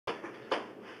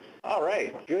All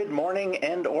right. Good morning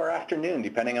and or afternoon,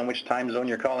 depending on which time zone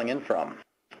you're calling in from.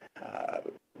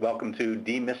 Welcome to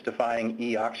Demystifying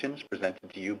e-auctions,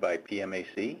 presented to you by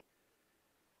PMAC.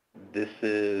 This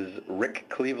is Rick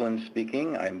Cleveland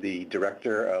speaking. I'm the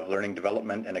Director of Learning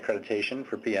Development and Accreditation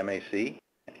for PMAC,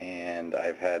 and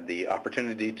I've had the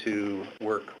opportunity to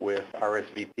work with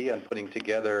RSVP on putting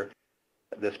together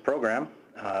this program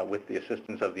with the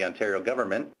assistance of the Ontario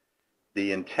government.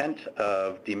 The intent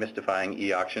of Demystifying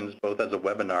e-auctions, both as a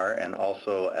webinar and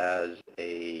also as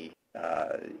a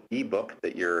ebook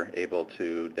that you're able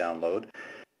to download,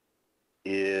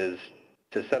 is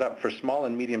to set up for small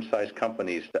and medium-sized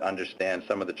companies to understand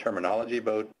some of the terminology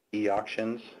about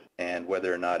e-auctions and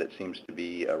whether or not it seems to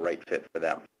be a right fit for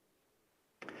them.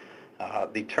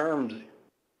 The terms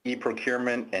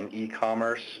e-procurement and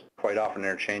e-commerce quite often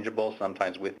interchangeable,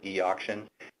 sometimes with e-auction.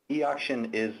 E-auction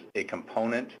is a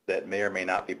component that may or may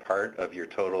not be part of your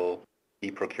total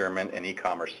e-procurement and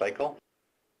e-commerce cycle.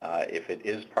 If it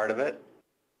is part of it,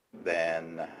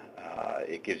 then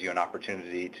it gives you an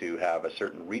opportunity to have a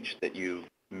certain reach that you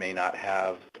may not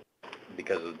have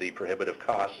because of the prohibitive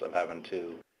costs of having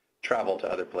to travel to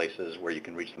other places where you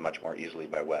can reach them much more easily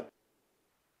by web.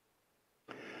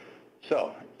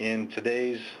 So in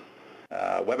today's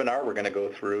webinar, we're going to go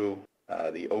through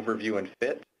the overview and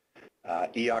fit,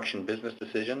 e-auction business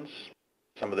decisions,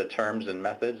 some of the terms and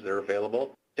methods that are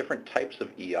available, different types of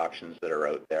e-auctions that are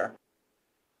out there.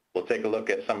 We'll take a look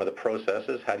at some of the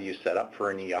processes. How do you set up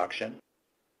for an e-auction?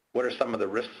 What are some of the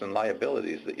risks and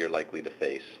liabilities that you're likely to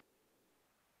face?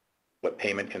 What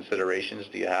payment considerations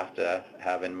do you have to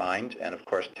have in mind? And of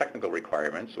course, technical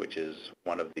requirements, which is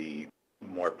one of the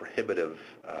more prohibitive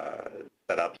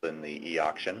setups in the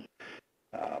e-auction.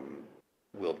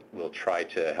 We'll try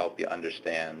to help you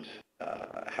understand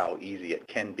how easy it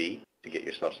can be to get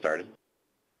yourself started.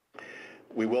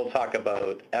 We will talk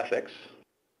about ethics,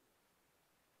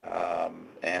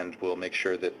 and we'll make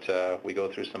sure that we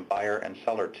go through some buyer and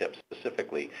seller tips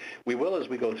specifically. We will, as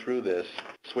we go through this,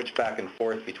 switch back and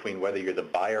forth between whether you're the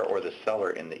buyer or the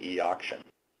seller in the e-auction.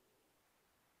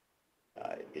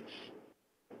 It's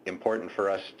important for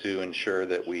us to ensure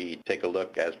that we take a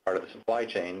look as part of the supply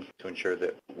chain to ensure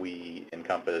that we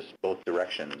encompass both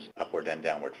directions, upward and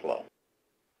downward flow.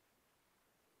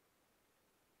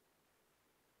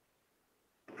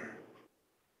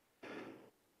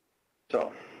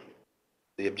 So,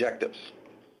 the objectives.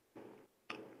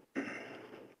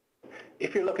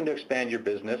 If you're looking to expand your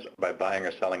business by buying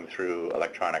or selling through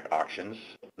electronic auctions,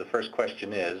 the first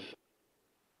question is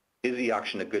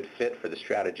e-auction a good fit for the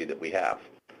strategy that we have?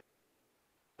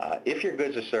 If your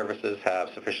goods or services have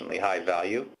sufficiently high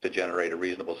value to generate a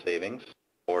reasonable savings,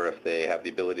 or if they have the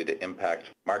ability to impact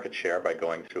market share by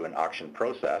going through an auction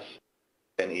process,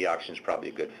 then e-auction is probably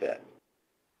a good fit.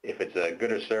 If it's a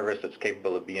good or service that's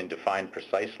capable of being defined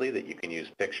precisely, that you can use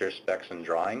pictures, specs, and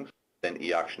drawings, then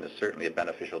e-auction is certainly a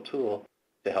beneficial tool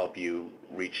to help you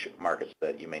reach markets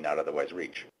that you may not otherwise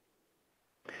reach.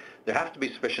 There has to be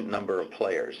a sufficient number of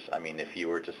players. I mean, if you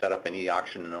were to set up an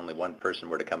e-auction and only one person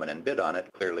were to come in and bid on it,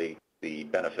 clearly the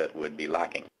benefit would be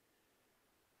lacking.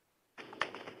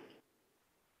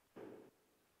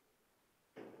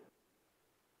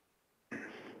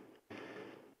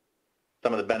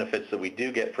 Some of the benefits that we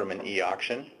do get from an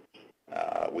e-auction,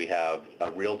 we have a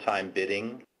real-time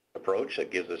bidding approach that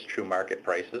gives us true market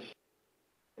prices.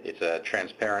 It's a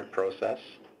transparent process.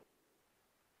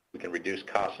 We can reduce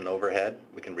costs and overhead.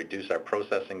 We can reduce our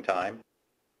processing time.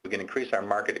 We can increase our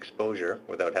market exposure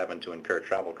without having to incur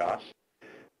travel costs.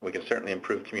 We can certainly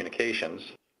improve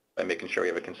communications by making sure we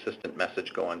have a consistent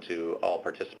message going to all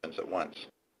participants at once.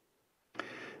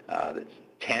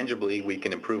 Tangibly, we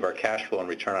can improve our cash flow and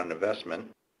return on investment.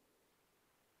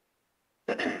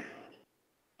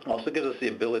 Also gives us the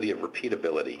ability of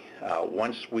repeatability.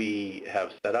 Once we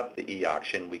have set up the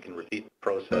e-auction, we can repeat the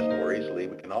process more easily.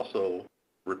 We can also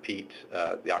repeat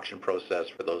the auction process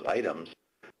for those items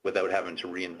without having to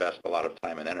reinvest a lot of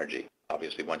time and energy.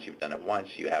 Obviously, once you've done it once,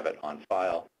 you have it on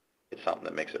file. It's something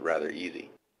that makes it rather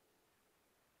easy.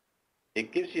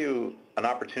 It gives you an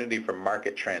opportunity for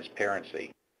market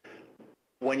transparency.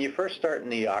 When you first start in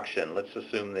the auction, let's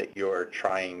assume that you're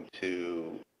trying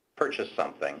to purchase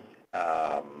something.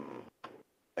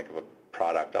 Think of a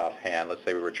product offhand. Let's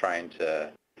say we were trying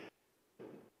to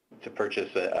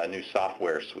purchase a new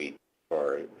software suite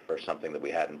for something that we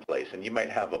had in place. And you might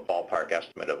have a ballpark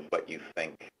estimate of what you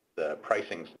think the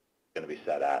pricing's going to be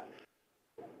set at.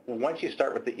 Once you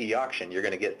start with the e-auction, you're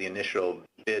going to get the initial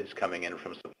bids coming in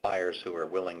from suppliers who are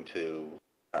willing to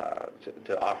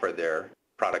offer their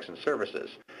products and services.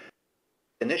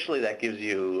 Initially, that gives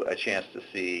you a chance to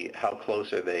see how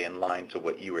close are they in line to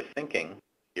what you were thinking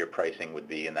your pricing would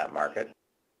be in that market.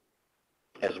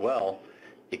 As well,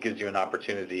 it gives you an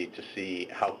opportunity to see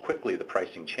how quickly the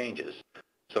pricing changes.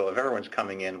 So if everyone's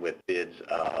coming in with bids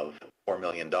of $4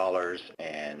 million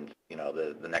and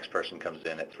the next person comes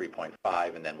in at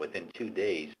 3.5, and then within 2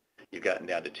 days you've gotten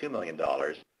down to $2 million,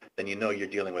 then you know you're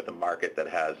dealing with a market that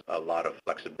has a lot of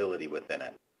flexibility within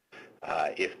it.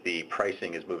 If the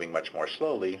pricing is moving much more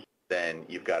slowly, then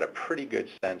you've got a pretty good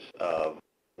sense of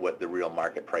what the real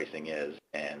market pricing is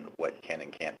and what can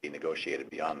and can't be negotiated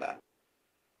beyond that.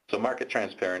 So market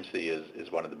transparency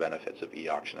is one of the benefits of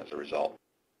e-auction as a result.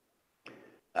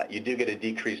 You do get a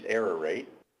decreased error rate.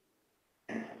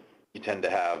 You tend to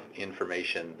have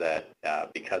information that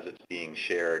because it's being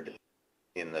shared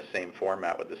in the same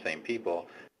format with the same people,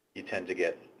 you tend to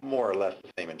get more or less the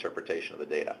same interpretation of the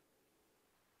data.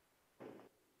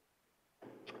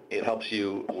 It helps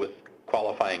you with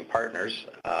qualifying partners.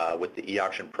 With the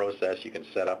e-auction process, you can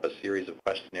set up a series of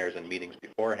questionnaires and meetings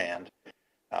beforehand,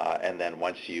 and then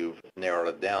once you've narrowed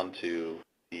it down to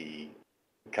the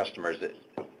customers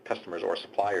or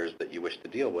suppliers that you wish to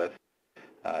deal with,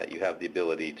 you have the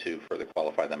ability to further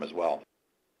qualify them as well.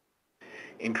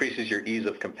 Increases your ease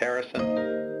of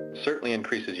comparison, certainly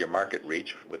increases your market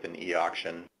reach with an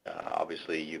e-auction.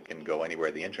 Obviously, you can go anywhere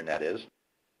the internet is.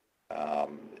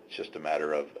 It's just a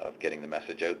matter of getting the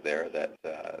message out there that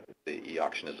the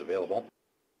e-auction is available.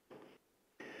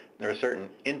 There are certain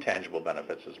intangible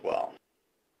benefits as well.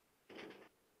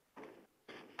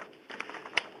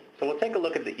 So we'll take a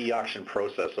look at the e-auction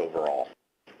process overall.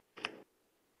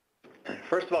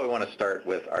 First of all, we want to start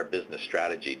with our business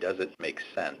strategy. Does it make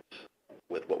sense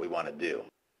with what we want to do?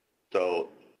 So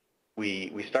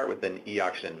we start with an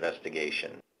e-auction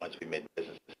investigation. Once we made the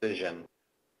business decision,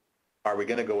 are we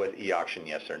going to go with e-auction,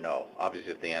 yes or no?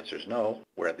 Obviously, if the answer is no,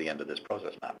 we're at the end of this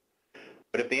process now.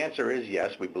 But if the answer is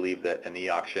yes, we believe that an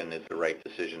e-auction is the right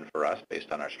decision for us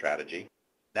based on our strategy.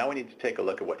 Now we need to take a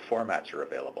look at what formats are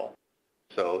available.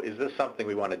 So is this something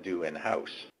we want to do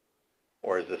in-house?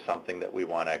 Or is this something that we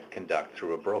want to conduct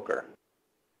through a broker?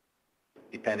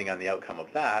 Depending on the outcome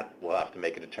of that, we'll have to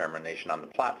make a determination on the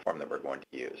platform that we're going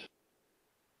to use.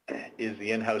 Is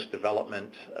the in-house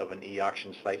development of an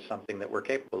e-auction site something that we're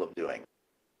capable of doing?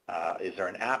 Is there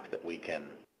an app that we can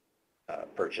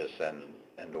purchase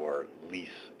and or lease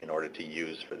in order to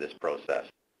use for this process?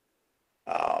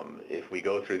 If we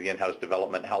go through the in-house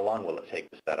development, how long will it take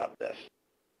to set up this?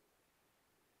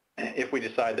 If we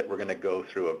decide that we're going to go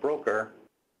through a broker,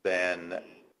 then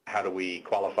how do we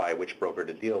qualify which broker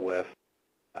to deal with?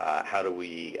 How do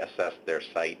we assess their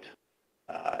site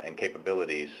and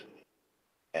capabilities?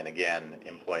 And again,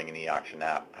 employing an e-auction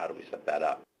app, how do we set that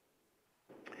up?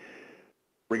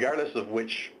 Regardless of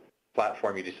which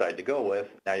platform you decide to go with,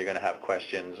 now you're going to have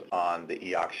questions on the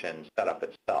e-auction setup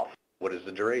itself. What is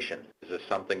the duration? Is this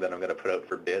something that I'm going to put out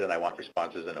for bid and I want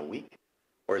responses in a week?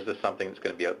 Or is this something that's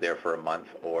going to be out there for a month,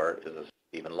 or is this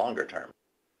even longer term?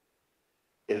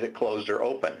 Is it closed or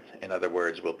open? In other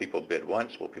words, will people bid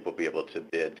once? Will people be able to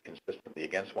bid consistently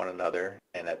against one another?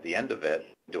 And at the end of it,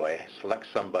 do I select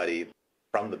somebody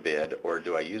from the bid, or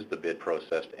do I use the bid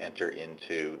process to enter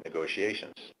into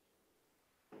negotiations?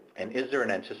 And is there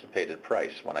an anticipated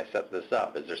price when I set this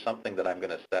up? Is there something that I'm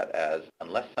going to set as,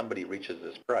 unless somebody reaches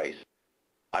this price,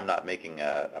 I'm not making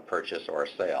a purchase or a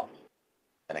sale,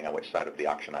 depending on which side of the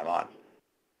auction I'm on?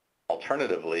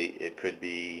 Alternatively, it could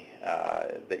be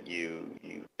that you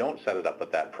don't set it up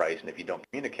at that price, and if you don't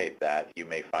communicate that, you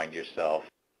may find yourself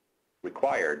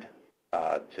required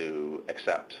to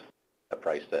accept a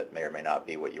price that may or may not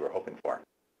be what you were hoping for.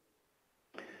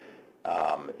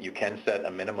 You can set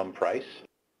a minimum price.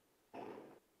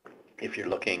 If you're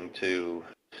looking to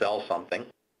sell something,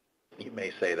 you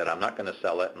may say that I'm not going to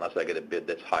sell it unless I get a bid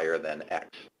that's higher than X.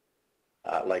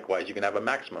 Likewise, you can have a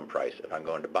maximum price. If I'm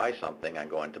going to buy something, I'm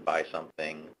going to buy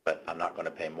something, but I'm not going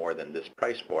to pay more than this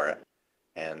price for it.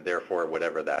 And therefore,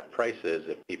 whatever that price is,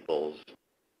 if people's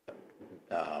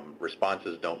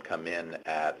responses don't come in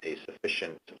at a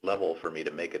sufficient level for me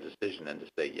to make a decision and to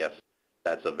say, yes,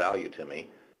 that's of value to me,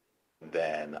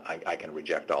 then I can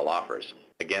reject all offers.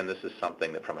 Again, this is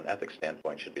something that from an ethics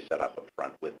standpoint should be set up up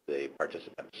front with the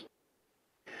participants.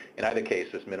 In either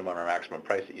case, this minimum or maximum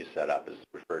price that you set up is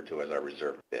referred to as our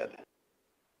reserve bid.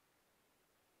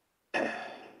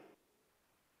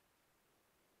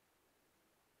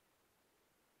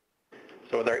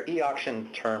 So with our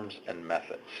e-auction terms and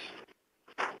methods,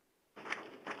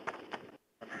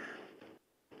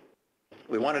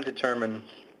 we want to determine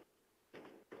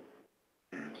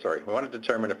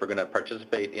if we're going to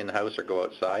participate in-house or go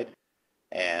outside.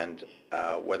 and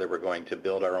whether we're going to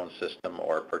build our own system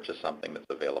or purchase something that's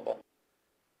available.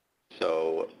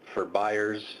 So for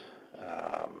buyers,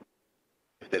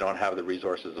 if they don't have the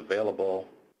resources available,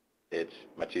 it's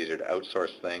much easier to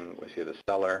outsource things with the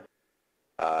seller.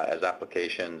 As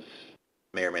applications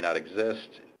may or may not exist,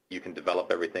 you can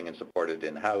develop everything and support it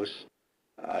in-house.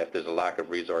 If there's a lack of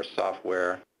resource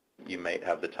software, you may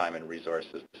have the time and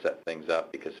resources to set things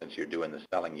up, because since you're doing the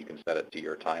selling, you can set it to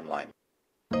your timeline.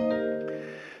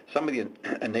 Some of the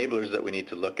enablers that we need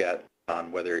to look at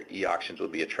on whether e-auctions will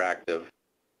be attractive: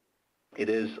 it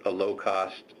is a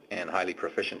low-cost and highly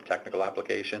proficient technical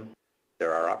application.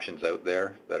 There are options out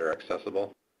there that are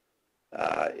accessible.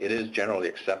 It is generally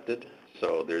accepted,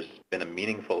 so there's been a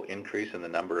meaningful increase in the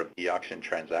number of e-auction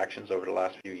transactions over the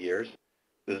last few years.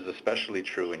 This is especially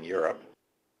true in Europe.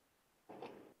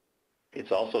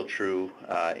 It's also true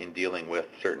in dealing with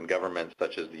certain governments,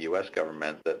 such as the U.S.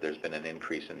 government, that there's been an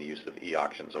increase in the use of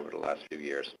e-auctions over the last few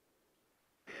years.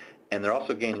 And they're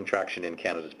also gaining traction in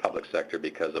Canada's public sector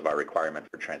because of our requirement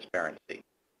for transparency.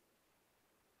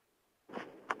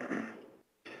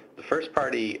 The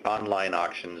first-party online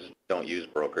auctions don't use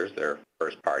brokers. They're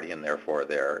first-party, and therefore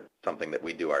they're something that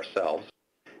we do ourselves.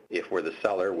 If we're the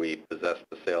seller, we possess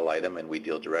the sale item, and we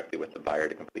deal directly with the buyer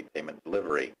to complete payment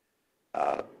delivery.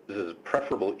 This is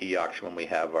preferable e-auction when we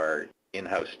have our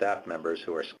in-house staff members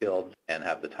who are skilled and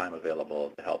have the time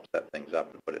available to help set things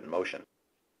up and put it in motion.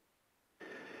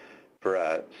 For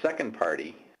a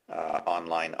second-party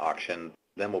online auction,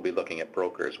 then we'll be looking at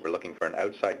brokers. We're looking for an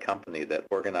outside company that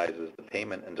organizes the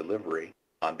payment and delivery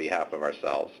on behalf of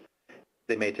ourselves.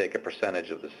 They may take a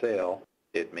percentage of the sale.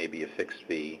 It may be a fixed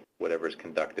fee, whatever is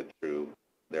conducted through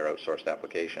their outsourced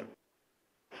application.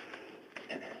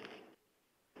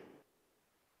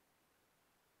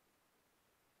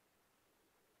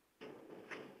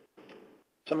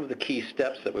 Some of the key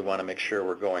steps that we want to make sure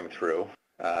we're going through.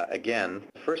 Again,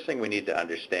 the first thing we need to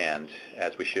understand,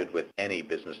 as we should with any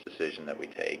business decision that we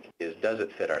take, is does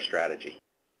it fit our strategy?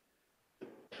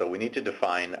 So we need to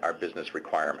define our business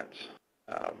requirements.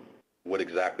 What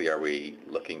exactly are we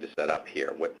looking to set up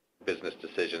here? What business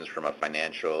decisions from a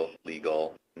financial,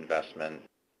 legal, investment,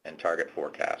 and target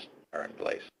forecast are in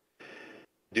place?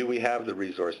 Do we have the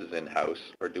resources in-house,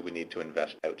 or do we need to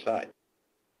invest outside?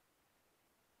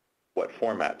 What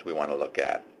format do we want to look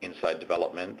at? Inside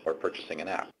development or purchasing an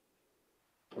app?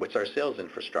 What's our sales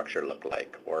infrastructure look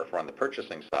like? Or if we're on the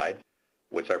purchasing side,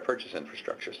 what's our purchase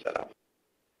infrastructure set up?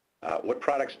 What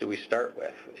products do we start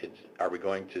with? Are we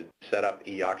going to set up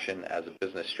e-auction as a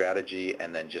business strategy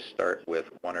and then just start with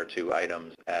one or two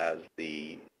items as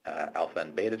the alpha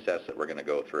and beta tests that we're going to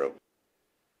go through?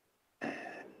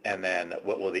 And then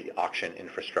what will the auction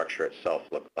infrastructure itself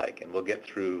look like? And we'll get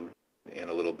through in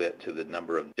a little bit to the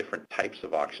number of different types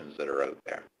of auctions that are out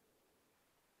there.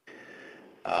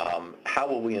 How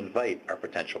will we invite our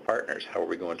potential partners? How are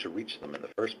we going to reach them in the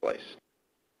first place?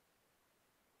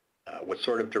 What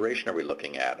sort of duration are we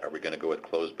looking at? Are we going to go with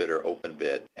closed bid or open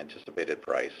bid, anticipated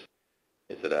price?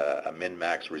 Is it a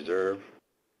min-max reserve?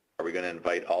 Are we going to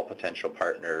invite all potential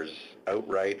partners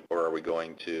outright, or are we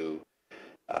going to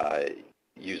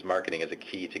use marketing as a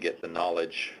key to get the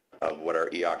knowledge of what our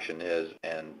e-auction is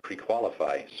and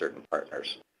pre-qualify certain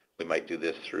partners? We might do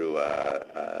this through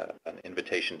an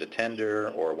invitation to tender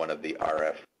or one of the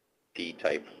RFP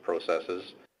type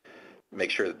processes. Make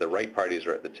sure that the right parties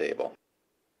are at the table.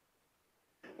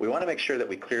 We want to make sure that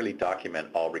we clearly document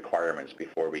all requirements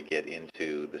before we get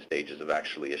into the stages of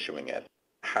actually issuing it.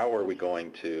 How are we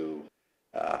going to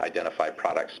identify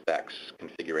product specs,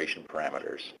 configuration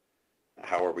parameters?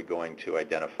 How are we going to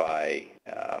identify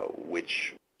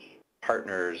which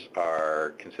partners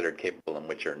are considered capable and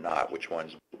which are not? Which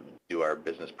ones do our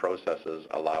business processes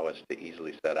allow us to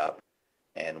easily set up?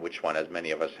 And which one, as many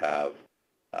of us have,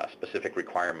 specific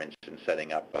requirements in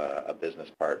setting up a business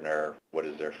partner? What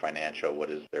is their financial? What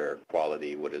is their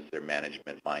quality? What is their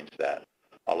management mindset?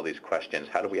 All of these questions,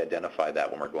 how do we identify that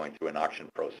when we're going through an auction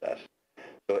process?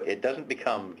 So it doesn't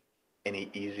become any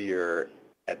easier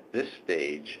at this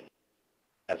stage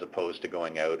as opposed to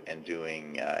going out and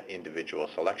doing individual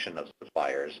selection of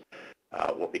suppliers.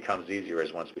 What becomes easier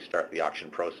is once we start the auction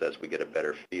process, we get a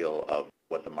better feel of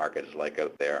what the market is like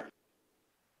out there.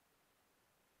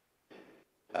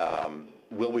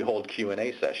 Will we hold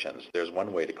Q&A sessions? There's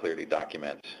one way to clearly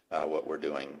document what we're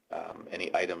doing.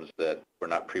 Any items that were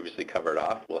not previously covered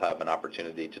off, we'll have an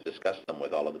opportunity to discuss them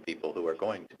with all of the people who are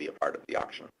going to be a part of the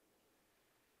auction.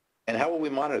 And how will we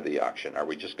monitor the auction? Are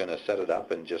we just going to set it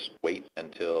up and just wait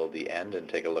until the end and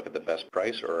take a look at the best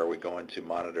price, or are we going to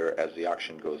monitor as the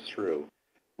auction goes through,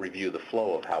 review the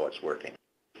flow of how it's working?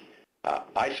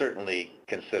 I certainly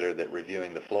consider that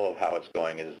reviewing the flow of how it's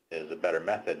going is a better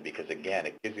method because, again,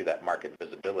 it gives you that market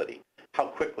visibility. How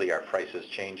quickly are prices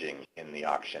changing in the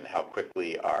auction? How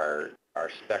quickly are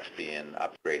specs being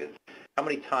upgraded? How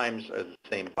many times is the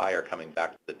same buyer coming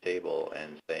back to the table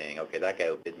and saying, okay, that guy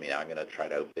outbid me, now I'm going to try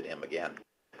to outbid him again?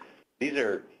 These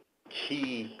are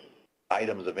key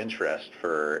items of interest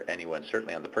for anyone,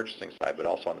 certainly on the purchasing side, but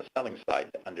also on the selling side,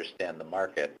 to understand the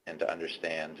market and to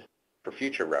understand, for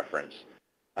future reference,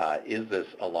 is this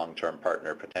a long-term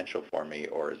partner potential for me,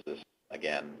 or is this,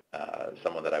 again,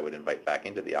 someone that I would invite back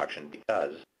into the auction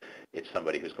because it's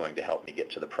somebody who's going to help me get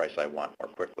to the price I want more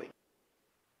quickly.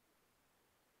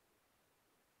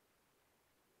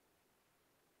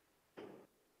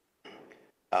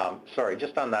 Sorry,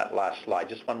 just on that last slide,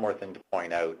 just one more thing to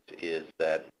point out is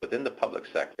that within the public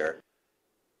sector,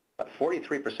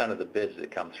 43% of the bids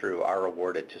that come through are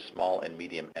awarded to small and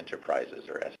medium enterprises,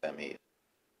 or SMEs.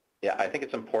 Yeah, I think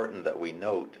it's important that we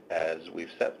note, as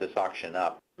we've set this auction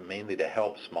up, mainly to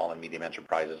help small and medium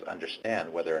enterprises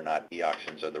understand whether or not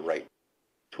e-auctions are the right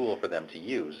tool for them to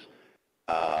use.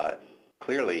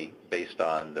 Clearly, based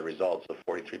on the results of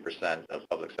 43% of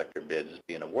public sector bids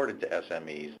being awarded to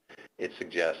SMEs, it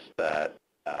suggests that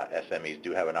SMEs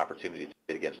do have an opportunity to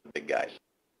bid against the big guys.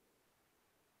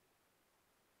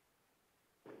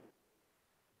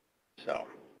 So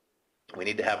we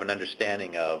need to have an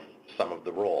understanding of some of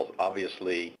the roles.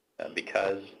 Obviously,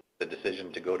 because the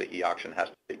decision to go to e-auction has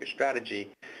to be your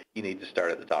strategy, you need to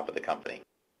start at the top of the company.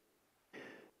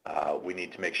 We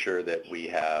need to make sure that we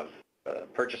have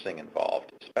purchasing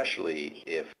involved, especially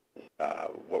if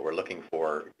what we're looking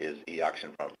for is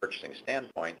e-auction from a purchasing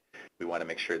standpoint. We want to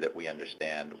make sure that we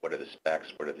understand what are the specs,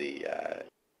 what are the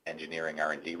engineering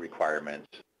R&D requirements,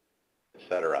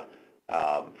 etc.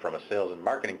 From a sales and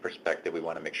marketing perspective, we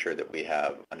want to make sure that we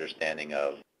have understanding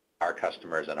of our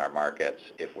customers and our markets.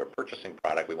 If we're purchasing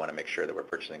product, we want to make sure that we're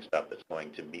purchasing stuff that's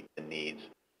going to meet the needs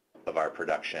of our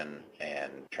production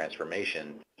and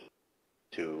transformation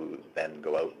to then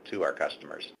go out to our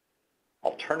customers.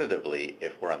 Alternatively,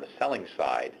 if we're on the selling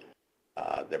side,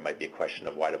 there might be a question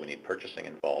of why do we need purchasing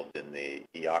involved in the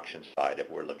e-auction side if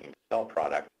we're looking to sell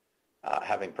product.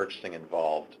 Having purchasing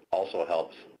involved also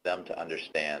helps them to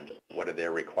understand what are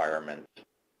their requirements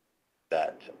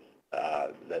that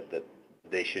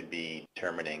they should be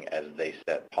determining as they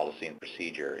set policy and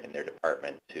procedure in their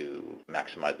department to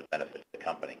maximize the benefit to the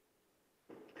company.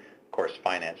 Of course,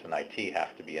 finance and IT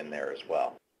have to be in there as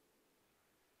well.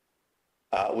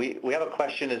 We have a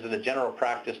question, is it a general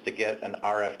practice to get an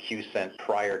RFQ sent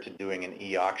prior to doing an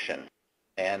e-auction?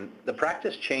 And the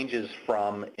practice changes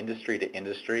from industry to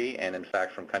industry and, in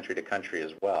fact, from country to country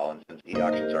as well. And since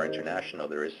e-auctions are international,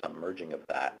 there is some merging of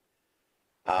that.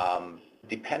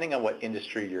 Depending on what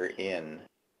industry you're in,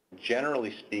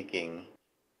 generally speaking,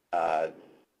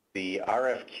 the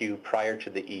RFQ prior to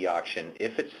the e-auction,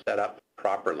 if it's set up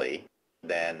properly,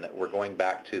 then we're going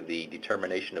back to the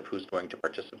determination of who's going to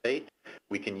participate.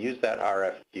 We can use that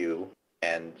RFQ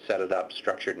and set it up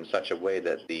structured in such a way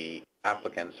that the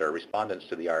applicants or respondents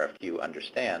to the RFQ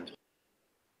understand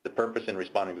the purpose in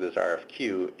responding to this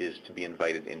RFQ is to be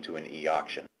invited into an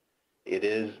e-auction. It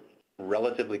is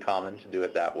relatively common to do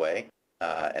it that way.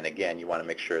 And again, you want to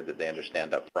make sure that they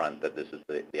understand up front that this is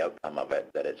the outcome of it,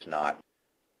 that it's not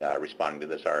responding to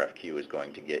this RFQ is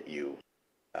going to get you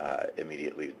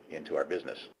immediately into our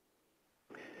business.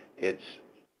 It's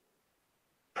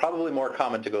probably more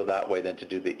common to go that way than to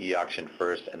do the e-auction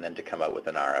first and then to come out with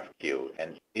an RFQ.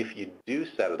 And if you do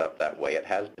set it up that way, it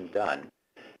has been done,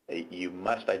 you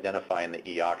must identify in the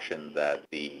e-auction that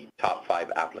the top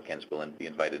 5 applicants will be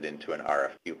invited into an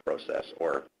RFQ process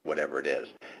or whatever it is.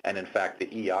 And in fact,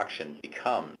 the e-auction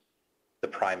becomes the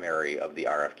primary of the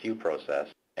RFQ process,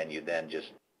 and you then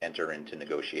just enter into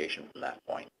negotiation from that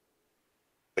point.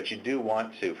 But you do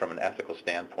want to, from an ethical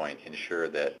standpoint, ensure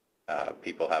that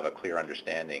people have a clear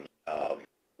understanding of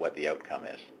what the outcome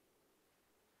is.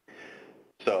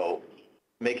 So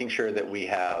making sure that we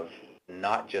have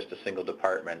not just a single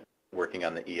department working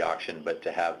on the e-auction, but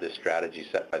to have this strategy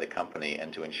set by the company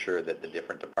and to ensure that the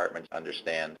different departments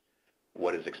understand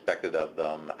what is expected of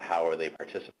them, how they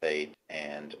participate,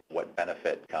 and what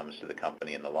benefit comes to the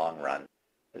company in the long run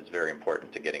is very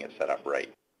important to getting it set up right.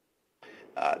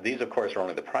 These, of course, are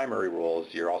only the primary roles.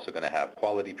 You're also going to have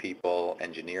quality people,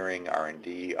 engineering,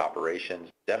 R&D, operations,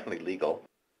 definitely legal,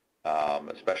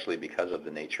 especially because of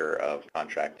the nature of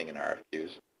contracting and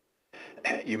RFQs.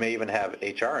 You may even have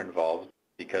HR involved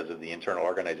because of the internal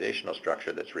organizational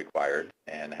structure that's required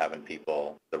and having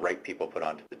people, the right people put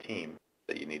onto the team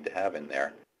that you need to have in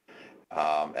there.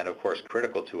 And of course,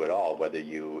 critical to it all, whether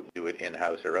you do it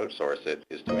in-house or outsource it,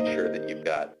 is to ensure that you've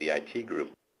got the IT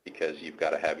group, because you've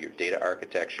got to have your data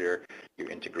architecture, your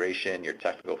integration, your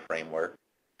technical framework.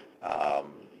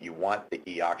 You want the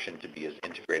e-auction to be as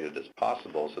integrated as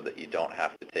possible so that you don't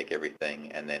have to take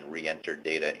everything and then re-enter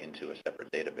data into a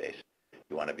separate database.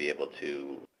 You want to be able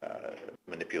to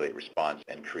manipulate response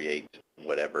and create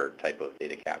whatever type of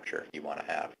data capture you want to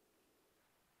have.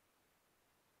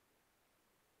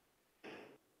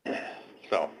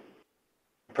 So,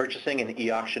 purchasing and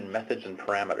e-auction methods and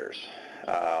parameters.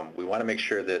 We want to make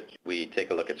sure that we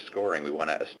take a look at scoring. We want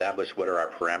to establish what are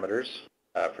our parameters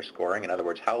for scoring. In other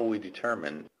words, how will we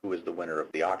determine who is the winner of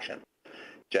the auction?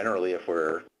 Generally, if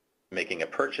we're making a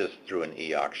purchase through an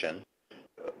e-auction,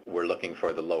 we're looking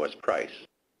for the lowest price.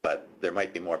 But there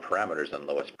might be more parameters than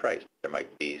lowest price. There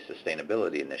might be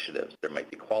sustainability initiatives. There might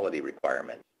be quality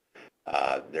requirements.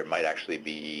 There might actually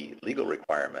be legal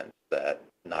requirements that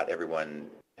not everyone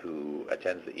who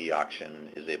attends the e-auction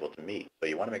is able to meet. So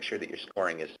you want to make sure that your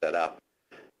scoring is set up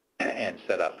and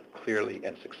set up clearly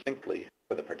and succinctly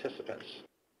for the participants.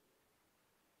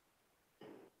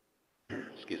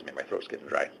 Excuse me, my throat's getting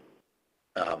dry.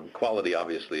 Quality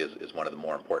obviously is one of the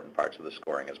more important parts of the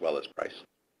scoring, as well as price.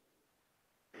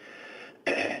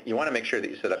 You want to make sure that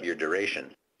you set up your duration.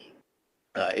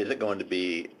 Is it going to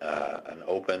be an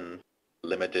open,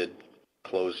 limited,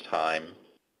 closed time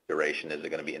duration? Is it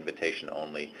going to be invitation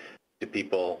only? Do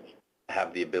people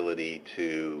have the ability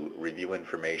to review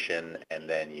information and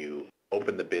then you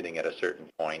open the bidding at a certain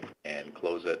point and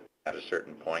close it at a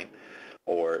certain point?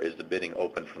 Or is the bidding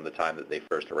open from the time that they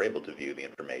first are able to view the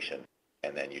information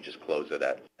and then you just close it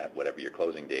at whatever your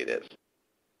closing date is?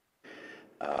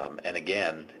 And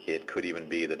again, it could even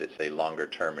be that it's a longer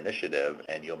term initiative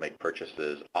and you'll make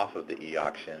purchases off of the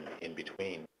e-auction in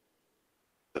between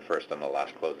the first and the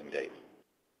last closing date.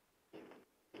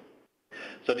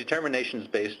 So determination is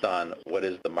based on what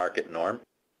is the market norm.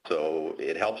 So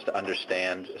it helps to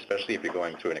understand, especially if you're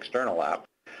going through an external app,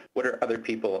 what are other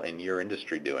people in your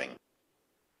industry doing?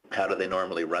 How do they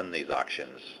normally run these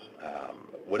auctions?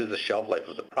 What is the shelf life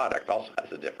of the product? Also has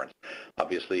a difference.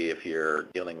 Obviously, if you're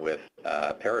dealing with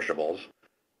perishables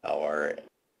or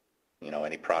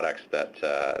any products that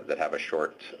have a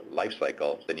short life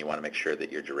cycle, then you want to make sure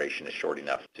that your duration is short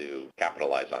enough to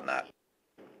capitalize on that.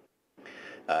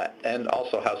 And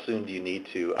also, how soon do you need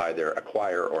to either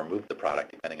acquire or move the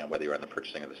product, depending on whether you're on the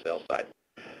purchasing or the sales side.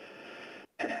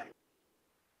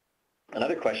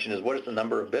 Another question is, what is the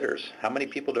number of bidders? How many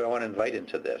people do I want to invite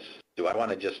into this? Do I want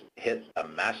to just hit a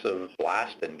massive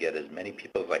blast and get as many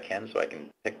people as I can so I can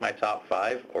pick my top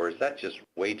 5? Or is that just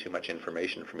way too much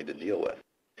information for me to deal with?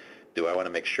 Do I want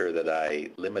to make sure that I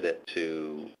limit it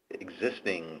to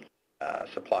existing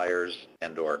suppliers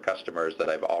and or customers that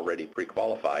I've already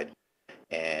pre-qualified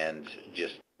and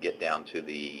just get down to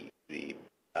the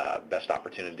best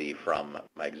opportunity from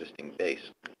my existing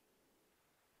base?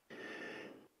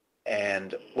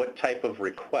 And what type of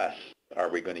requests are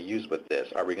we going to use with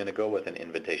this? Are we going to go with an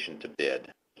invitation to bid,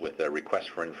 with a request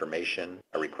for information,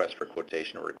 a request for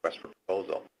quotation, or a request for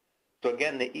proposal? So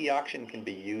again, the e-auction can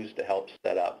be used to help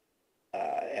set up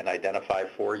and identify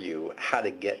for you how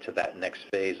to get to that next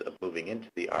phase of moving into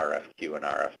the RFQ and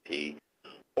RFP,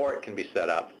 or it can be set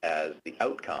up as the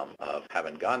outcome of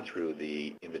having gone through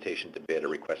the invitation to bid or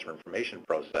request for information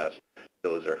process.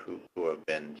 Those are who have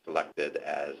been selected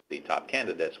as the top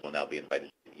candidates will now be invited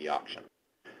to the e-auction.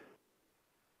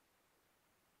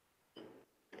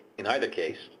 In either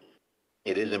case,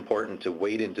 it is important to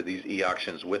wade into these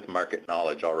e-auctions with market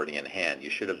knowledge already in hand. You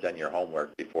should have done your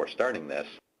homework before starting this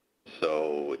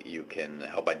so you can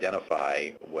help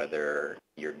identify whether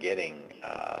you're getting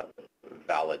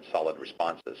valid, solid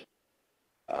responses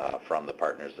from the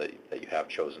partners that you have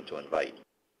chosen to invite.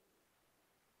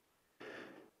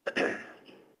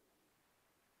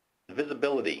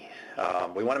 Visibility.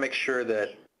 We want to make sure that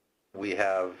we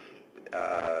have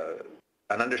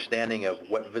an understanding of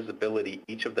what visibility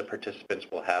each of the participants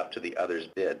will have to the other's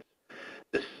bids.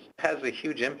 This has a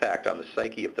huge impact on the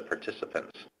psyche of the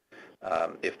participants.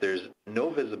 If there's no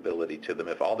visibility to them,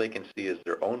 if all they can see is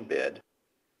their own bid,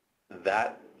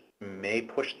 that may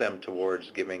push them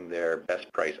towards giving their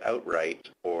best price outright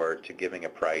or to giving a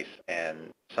price. And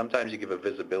sometimes you give a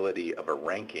visibility of a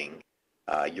ranking.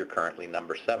 You're currently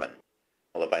number 7.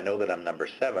 Well, if I know that I'm number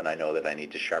 7, I know that I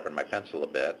need to sharpen my pencil a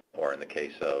bit, or in the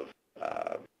case of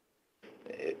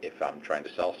if I'm trying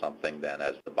to sell something, then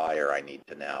as the buyer, I need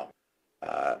to now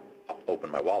open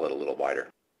my wallet a little wider.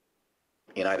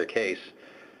 In either case,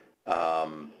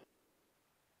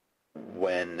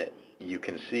 when you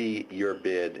can see your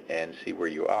bid and see where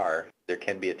you are, there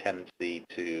can be a tendency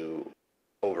to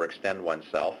overextend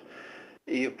oneself.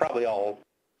 You've probably all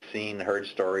heard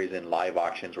stories in live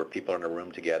auctions where people are in a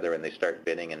room together and they start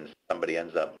bidding and somebody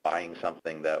ends up buying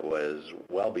something that was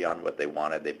well beyond what they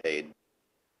wanted. They paid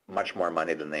much more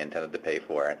money than they intended to pay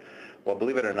for it. Well,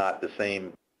 believe it or not, the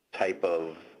same type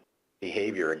of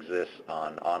behavior exists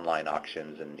on online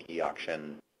auctions and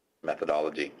e-auction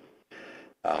methodology.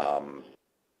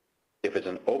 If it's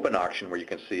an open auction where you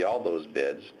can see all those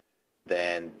bids,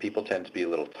 then people tend to be a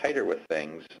little tighter with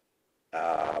things,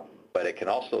 but it can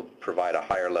also provide a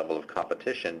higher level of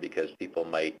competition because people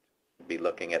might be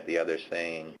looking at the others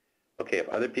saying, okay, if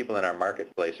other people in our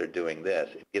marketplace are doing this,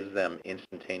 it gives them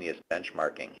instantaneous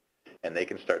benchmarking, and they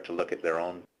can start to look at their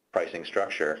own pricing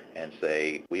structure and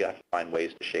say, we have to find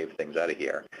ways to shave things out of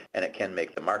here, and it can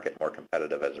make the market more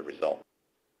competitive as a result.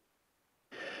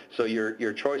 So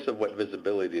your choice of what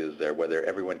visibility is there, whether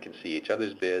everyone can see each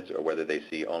other's bids or whether they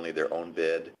see only their own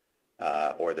bid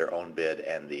or their own bid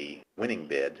and the winning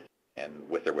bid, and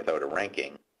with or without a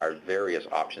ranking, are various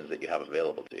options that you have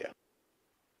available to you.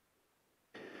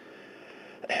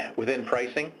 Within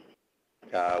pricing,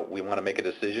 we want to make a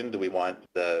decision. Do we want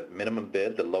the minimum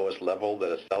bid, the lowest level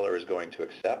that a seller is going to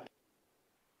accept?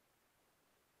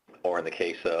 Or in the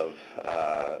case of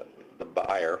the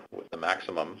buyer, with the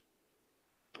maximum,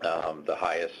 the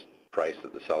highest price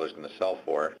that the seller is going to sell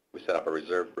for, we set up a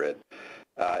reserve bid.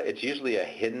 It's usually a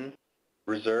hidden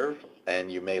reserve,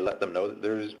 and you may let them know that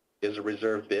there is a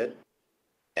reserve bid,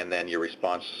 and then your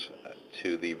response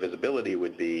to the visibility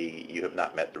would be, you have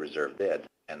not met the reserve bid,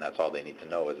 and that's all they need to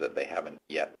know, is that they haven't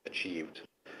yet achieved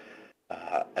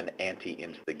an ante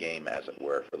into the game, as it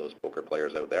were, for those poker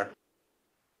players out there.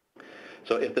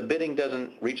 So if the bidding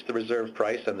doesn't reach the reserve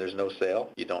price and there's no sale,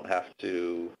 you don't have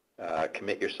to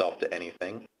commit yourself to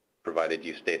anything, provided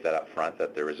you state that up front,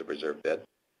 that there is a reserve bid.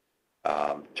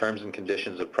 Terms and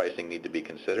conditions of pricing need to be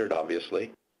considered,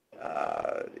 obviously.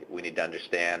 We need to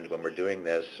understand, when we're doing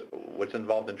this, what's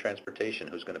involved in transportation,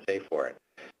 who's going to pay for it,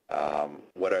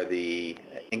 what are the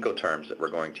Incoterms that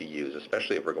we're going to use,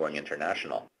 especially if we're going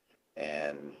international,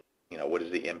 and what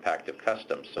is the impact of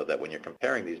customs, so that when you're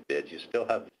comparing these bids, you still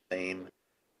have the same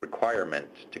requirement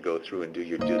to go through and do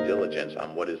your due diligence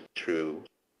on what is the true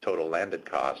total landed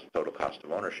cost, total cost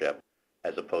of ownership,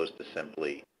 as opposed to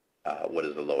simply what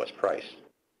is the lowest price.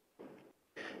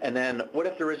 And then, what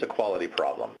if there is a quality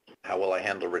problem? How will I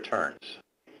handle returns?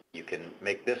 You can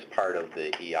make this part of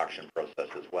the e-auction process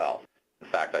as well. In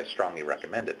fact, I strongly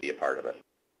recommend it be a part of it.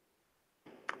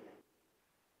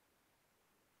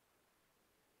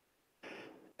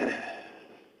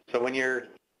 So when you're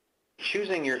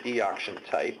choosing your e-auction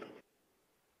type,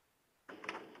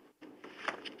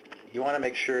 you want to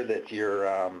make sure that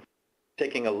you're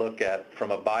taking a look at,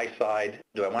 from a buy side,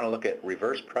 do I want to look at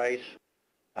reverse price,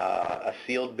 a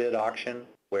sealed bid auction,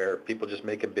 where people just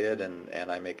make a bid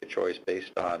and I make a choice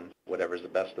based on whatever's the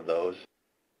best of those.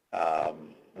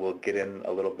 We'll get in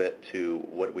a little bit to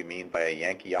what we mean by a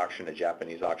Yankee auction, a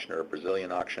Japanese auction, or a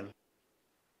Brazilian auction.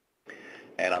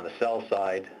 And on the sell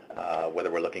side,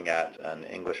 whether we're looking at an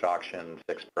English auction,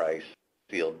 fixed price,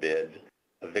 sealed bid,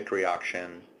 a victory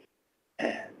auction,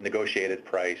 negotiated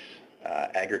price,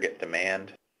 aggregate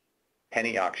demand,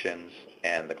 penny auctions,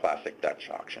 and the classic Dutch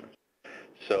auction.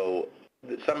 So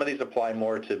some of these apply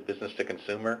more to business to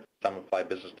consumer, some apply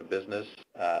business to business.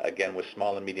 Again, with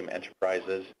small and medium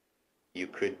enterprises, you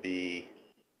could be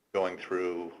going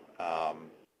through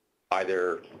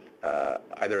either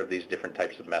of these different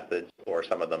types of methods, or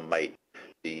some of them might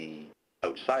be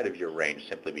outside of your range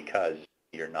simply because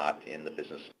you're not in the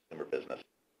business to consumer business.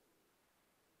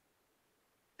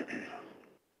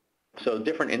 So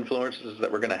different influences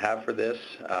that we're going to have for this.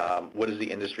 What is the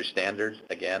industry standard?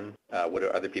 Again, what do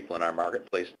other people in our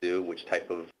marketplace do? Which type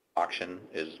of auction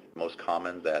is most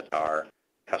common that our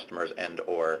customers and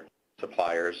or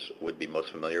suppliers would be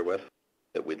most familiar with,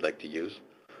 that we'd like to use?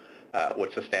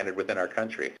 What's the standard within our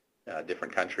country?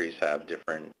 Different countries have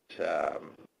different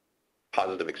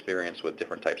positive experience with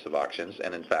different types of auctions,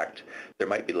 and in fact, there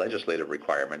might be legislative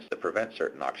requirements that prevent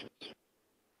certain auctions.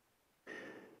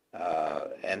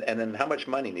 And then how much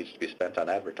money needs to be spent on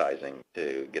advertising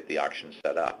to get the auction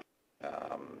set up?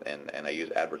 And I use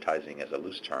advertising as a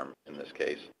loose term in this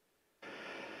case.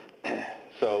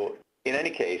 So in any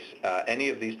case, any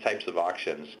of these types of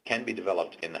auctions can be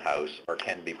developed in-house or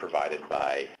can be provided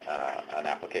by an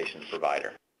applications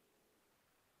provider.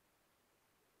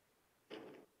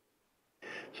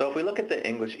 So if we look at the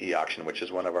English e-auction, which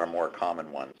is one of our more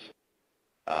common ones,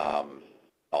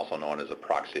 also known as a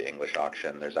proxy English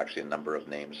auction. There's actually a number of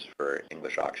names for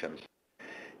English auctions.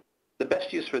 The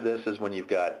best use for this is when you've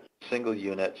got single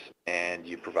units and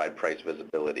you provide price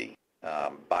visibility.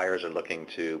 Buyers are looking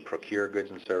to procure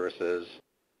goods and services.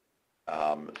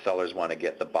 Sellers want to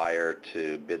get the buyer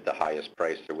to bid the highest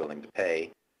price they're willing to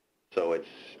pay. So it's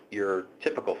your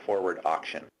typical forward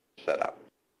auction setup.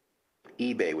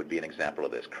 eBay would be an example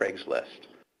of this, Craigslist,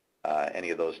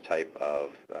 any of those type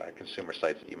of consumer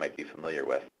sites that you might be familiar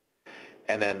with.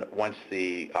 And then once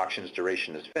the auction's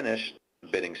duration is finished,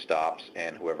 bidding stops,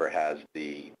 and whoever has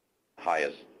the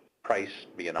highest price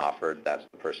being offered, that's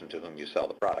the person to whom you sell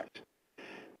the product.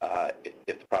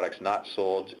 If the product's not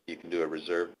sold, you can do a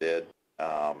reserve bid.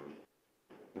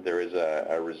 There is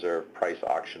a reserve price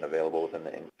auction available within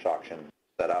the English auction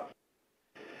setup.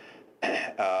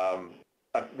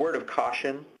 A word of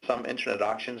caution, some internet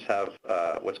auctions have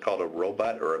what's called a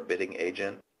robot or a bidding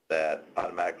agent that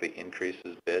automatically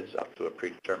increases bids up to a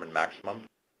predetermined maximum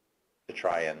to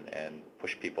try and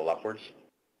push people upwards.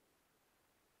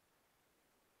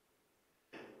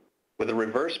 With a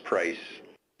reverse price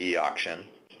e-auction,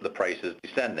 the price is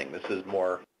descending. This is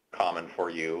more common for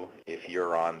you if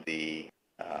you're on the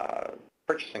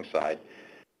purchasing side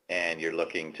and you're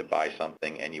looking to buy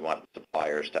something and you want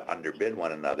suppliers to underbid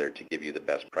one another to give you the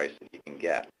best price that you can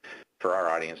get. For our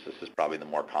audience, this is probably the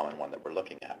more common one that we're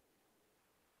looking at.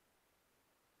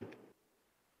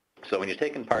 So when you're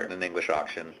taking part in an English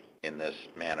auction in this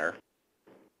manner,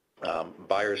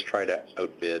 buyers try to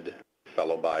outbid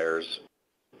fellow buyers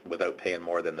without paying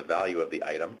more than the value of the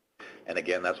item. And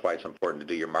again, that's why it's important to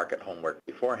do your market homework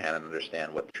beforehand and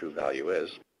understand what the true value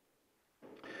is.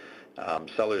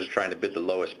 Sellers are trying to bid the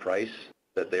lowest price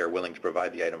that they are willing to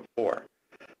provide the item for.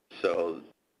 So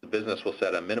the business will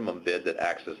set a minimum bid that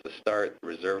acts as the start,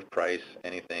 reserve price,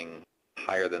 anything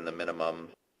higher than the minimum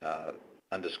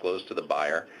undisclosed to the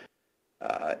buyer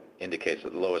indicates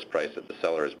that the lowest price that the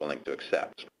seller is willing to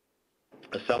accept.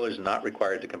 A seller is not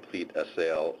required to complete a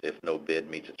sale if no bid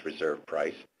meets its reserve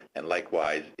price. And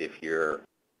likewise, if you're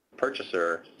a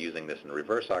purchaser using this in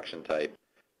reverse auction type,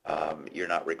 you're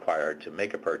not required to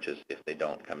make a purchase if they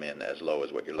don't come in as low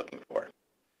as what you're looking for.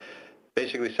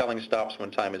 Basically, selling stops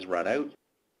when time is run out.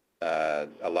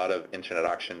 A lot of internet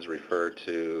auctions refer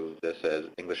to this as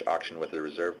English auction with a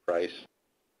reserve price.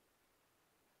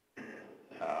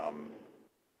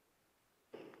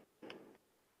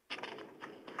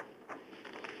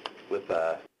 With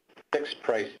a fixed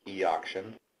price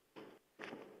e-auction,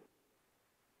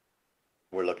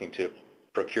 we're looking to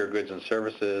procure goods and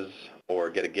services or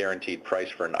get a guaranteed price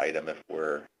for an item if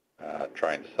we're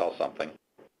trying to sell something.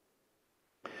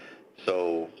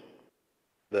 So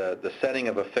the setting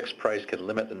of a fixed price can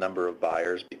limit the number of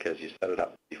buyers because you set it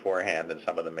up beforehand, and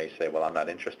some of them may say, well, I'm not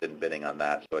interested in bidding on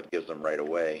that, so it gives them right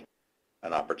away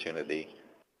an opportunity.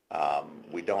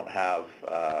 We don't have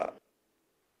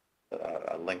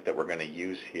a link that we're going to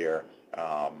use here,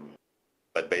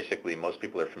 but basically most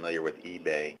people are familiar with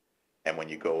eBay, and when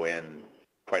you go in,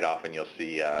 quite often you'll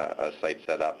see a site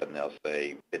set up and they'll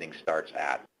say bidding starts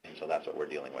at, and so that's what we're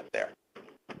dealing with there.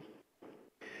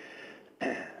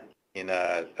 In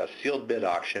a sealed bid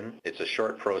auction, it's a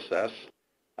short process.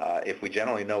 If we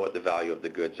generally know what the value of the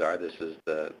goods are, this is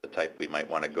the type we might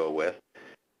want to go with.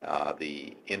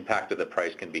 The impact of the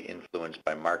price can be influenced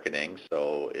by marketing,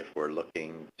 so if we're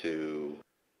looking to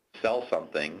sell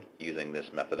something using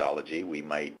this methodology, we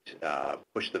might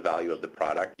push the value of the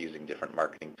product using different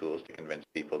marketing tools to convince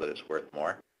people that it's worth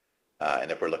more.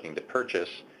 And if we're looking to purchase,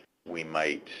 we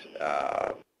might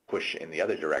push in the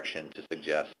other direction to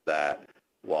suggest that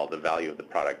while the value of the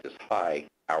product is high,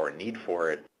 our need for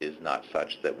it is not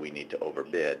such that we need to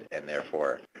overbid, and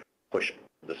therefore push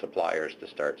the suppliers to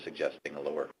start suggesting a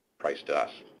lower price to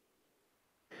us.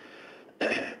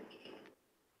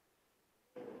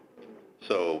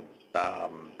 So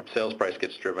sales price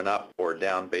gets driven up or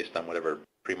down based on whatever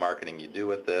pre-marketing you do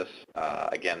with this.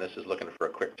 Again, this is looking for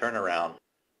a quick turnaround.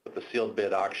 With the sealed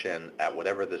bid auction, at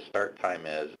whatever the start time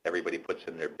is, everybody puts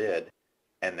in their bid,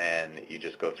 and then you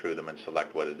just go through them and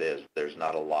select what it is. There's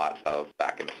not a lot of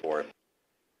back and forth.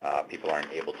 People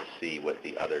aren't able to see what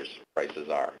the others' prices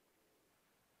are.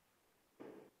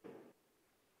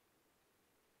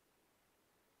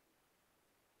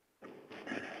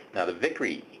 Now the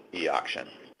Victory e-auction.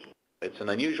 It's an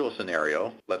unusual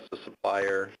scenario. Lets the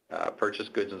supplier purchase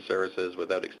goods and services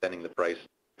without extending the price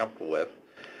comfortable with.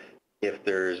 If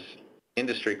there's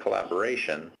industry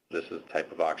collaboration, this is the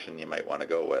type of auction you might want to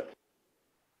go with.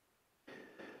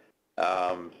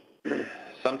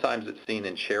 Sometimes it's seen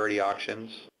in charity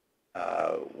auctions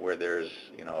where there's,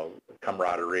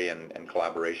 camaraderie and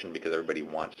collaboration because everybody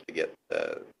wants to get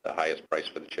the highest price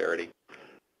for the charity.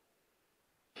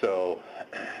 So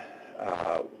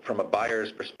from a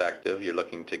buyer's perspective, you're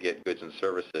looking to get goods and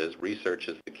services. Research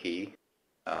is the key.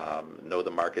 know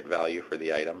the market value for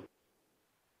the item.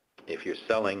 If you're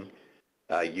selling,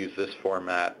 use this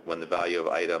format when the value of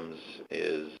items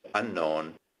is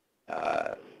unknown,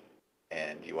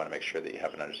 and you want to make sure that you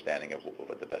have an understanding of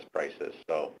what the best price is.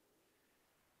 So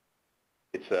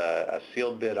it's a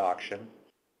sealed bid auction.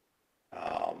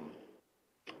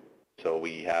 So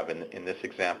we have, in this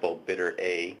example, bidder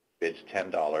A bids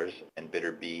 $10 and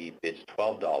bidder B bids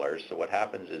 $12. So what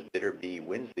happens is bidder B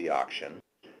wins the auction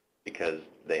because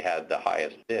they had the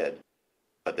highest bid,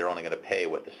 but they're only going to pay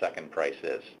what the second price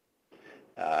is.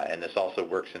 And this also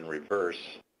works in reverse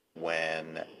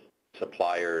when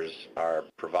suppliers are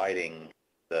providing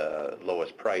the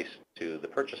lowest price to the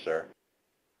purchaser.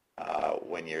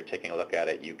 When you're taking a look at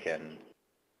it, you can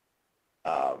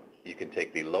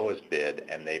take the lowest bid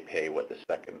and they pay what the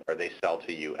second, or they sell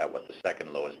to you at what the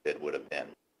second lowest bid would have been.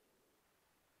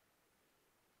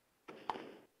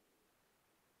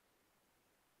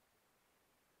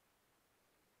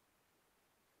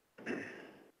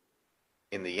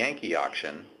 In the Yankee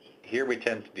auction, here we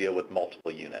tend to deal with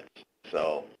multiple units.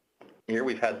 So here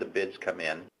we've had the bids come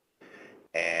in,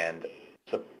 and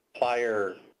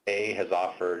supplier A has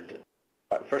offered,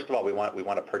 first of all, we want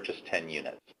to purchase 10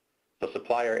 units. So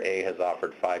supplier A has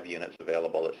offered 5 units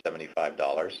available at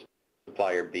 $75.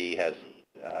 Supplier B has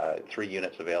 3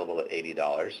 units available at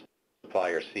 $80.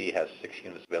 Supplier C has 6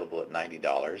 units available at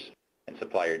 $90. And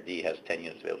supplier D has 10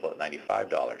 units available at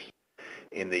 $95.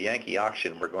 In the Yankee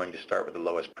auction, we're going to start with the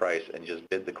lowest price and just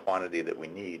bid the quantity that we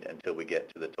need until we get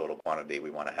to the total quantity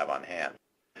we want to have on hand.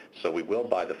 So we will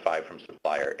buy the 5 from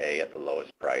supplier A at the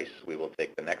lowest price. We will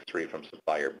take the next 3 from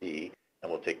supplier B, and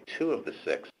we'll take 2 of the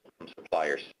 6 from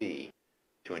supplier C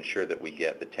to ensure that we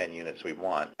get the 10 units we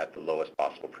want at the lowest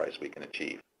possible price we can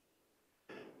achieve.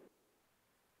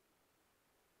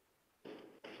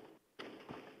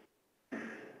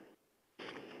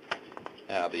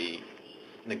 Now the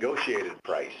negotiated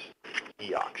price,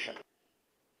 e-auction.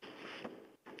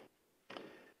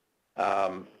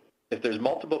 If there's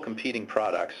multiple competing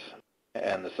products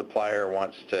and the supplier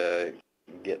wants to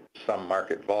get some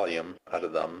market volume out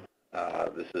of them,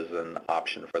 this is an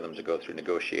option for them to go through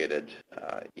negotiated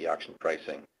e-auction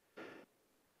pricing.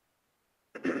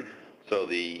 So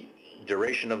the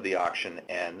duration of the auction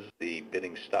ends, the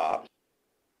bidding stops.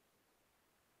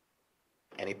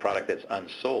 Any product that's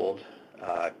unsold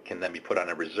can then be put on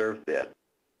a reserve bid,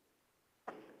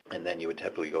 and then you would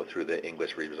typically go through the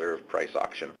English reserve price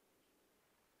auction.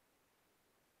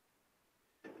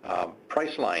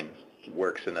 Priceline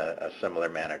works in a similar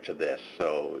manner to this,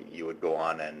 so you would go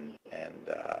on and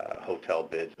hotel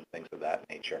bids and things of that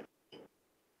nature.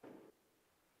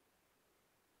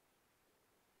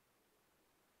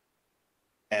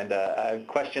 And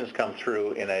questions come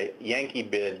through. In a Yankee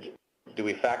bid, do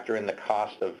we factor in the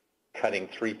cost of cutting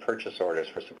 3 purchase orders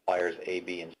for suppliers A,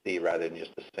 B, and C rather than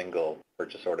just a single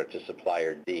purchase order to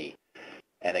supplier D?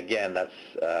 And again, that's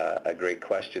a great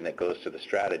question that goes to the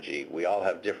strategy. We all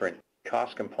have different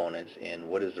cost components in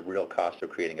what is the real cost of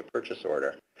creating a purchase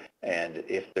order. And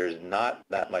if there's not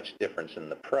that much difference in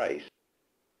the price,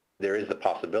 there is the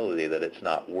possibility that it's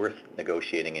not worth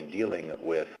negotiating and dealing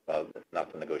with,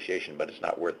 not the negotiation, but it's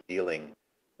not worth dealing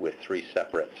with 3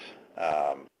 separate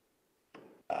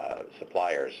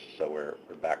suppliers. So we're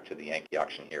back to the Yankee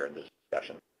auction here in this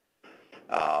discussion.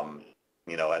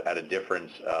 You know, at a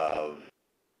difference of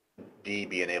D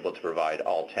being able to provide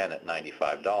all 10 at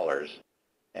 $95,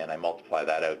 and I multiply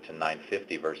that out to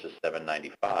 $950 versus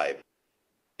 $795,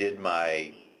 did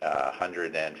my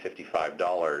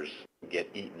 $155 get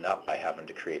eaten up by having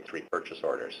to create 3 purchase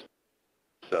orders?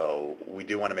 So we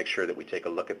do want to make sure that we take a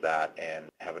look at that and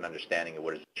have an understanding of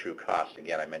what is the true cost.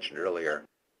 Again, I mentioned earlier,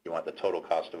 you want the total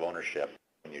cost of ownership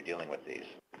when you're dealing with these.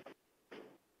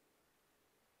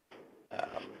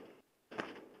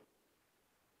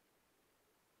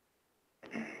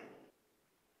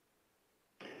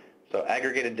 So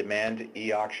aggregated demand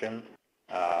e-auction,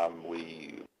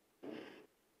 we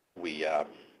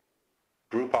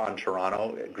Groupon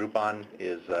Toronto. Groupon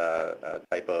is a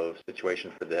type of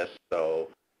situation for this. So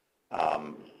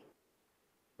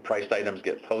priced items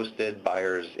get posted,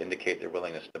 buyers indicate their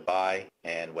willingness to buy,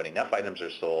 and when enough items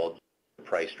are sold, the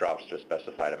price drops to a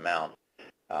specified amount.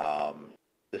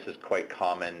 This is quite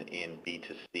common in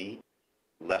B2C,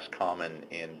 less common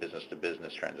in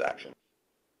business-to-business transactions.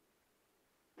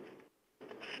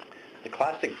 The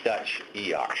classic Dutch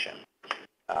e-auction.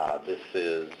 This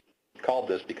is called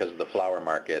this because of the flower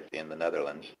market in the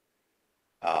Netherlands.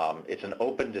 It's an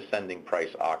open descending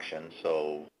price auction,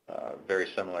 so very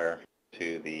similar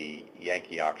to the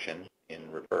Yankee auction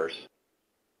in reverse.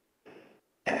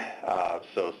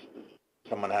 So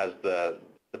someone has the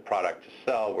the product to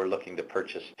sell, we're looking to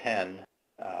purchase 10.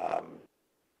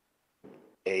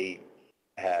 A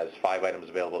has 5 items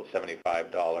available at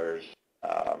 $75,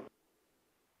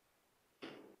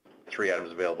 3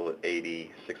 items available at $80,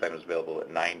 6 items available at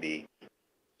 $90.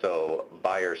 So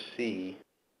buyer C,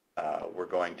 we're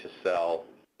going to sell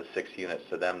the 6 units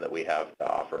to them that we have to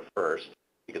offer first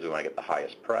because we want to get the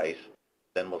highest price.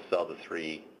 Then we'll sell the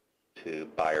 3 to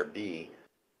buyer B,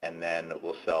 and then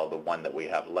we'll sell the 1 that we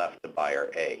have left to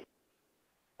buyer A.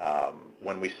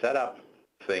 When we set up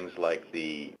things like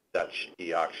the Dutch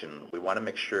e-auction, we want to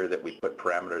make sure that we put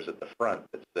parameters at the front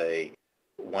that say,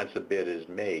 once a bid is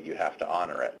made, you have to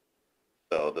honor it.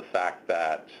 So the fact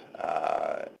that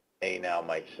A now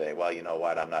might say, well, you know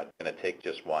what, I'm not going to take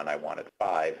just 1, I wanted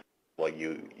 5. Well,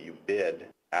 you bid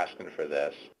asking for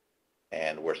this,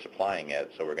 and we're supplying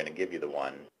it, so we're going to give you the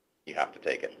 1, you have to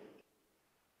take it.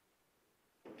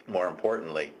 More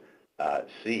importantly,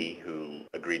 C, who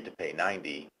agreed to pay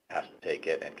 90, has to take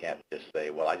it and can't just say,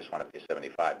 well, I just want to pay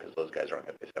 75 because those guys aren't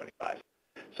going to pay 75.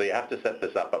 So you have to set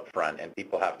this up front, and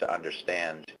people have to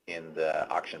understand in the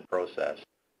auction process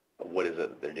what is it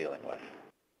that they're dealing with.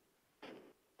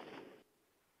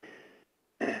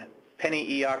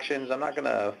 Penny e-auctions, I'm not going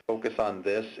to focus on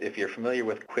this. If you're familiar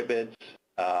with Quibids,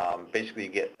 basically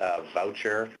you get a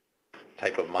voucher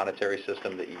type of monetary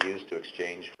system that you use to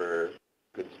exchange for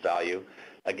goods value.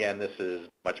 Again, this is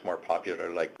much more popular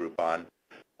like Groupon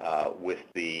with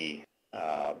the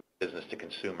business to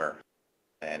consumer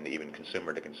and even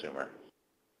consumer to consumer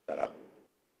setup.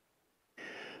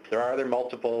 There are other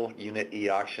multiple unit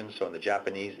e-auctions. So in the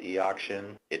Japanese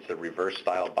e-auction, it's a reverse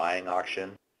style buying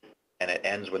auction, and it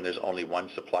ends when there's only 1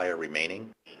 supplier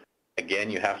remaining. Again,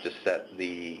 you have to set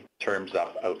the terms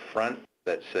up out front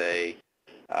that say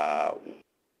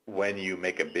when you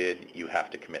make a bid, you have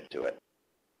to commit to it.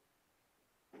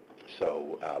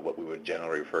 So what we would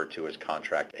generally refer to as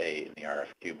Contract A in the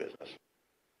RFQ business.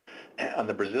 On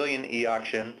the Brazilian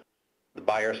e-auction, the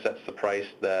buyer sets the price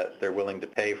that they're willing to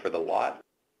pay for the lot,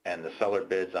 and the seller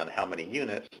bids on how many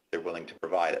units they're willing to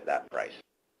provide at that price.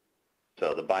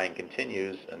 So the buying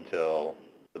continues until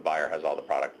the buyer has all the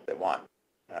product they want.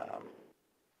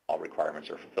 All requirements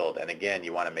are fulfilled. And again,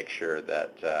 you want to make sure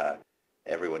that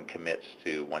everyone commits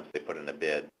to, once they put in a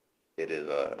bid, it is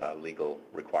a legal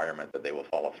requirement that they will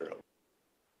follow through.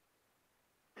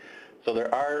 So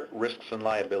there are risks and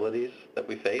liabilities that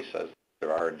we face, as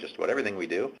there are in just about everything we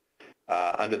do.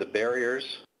 Under the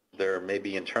barriers, there may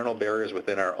be internal barriers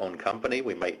within our own company.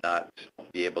 We might not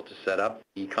be able to set up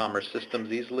e-commerce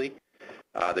systems easily.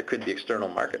 There could be external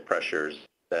market pressures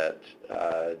that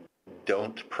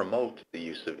don't promote the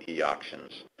use of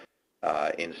e-auctions.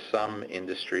 In some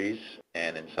industries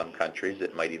and in some countries,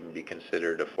 it might even be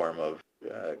considered a form of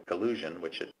collusion,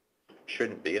 which it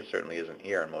shouldn't be. It certainly isn't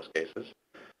here in most cases.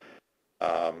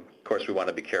 Of course, we want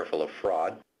to be careful of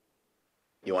fraud.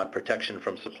 You want protection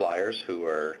from suppliers who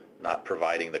are not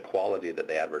providing the quality that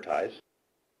they advertise.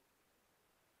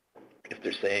 If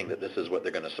they're saying that this is what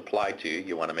they're going to supply to you,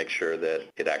 you want to make sure that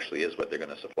it actually is what they're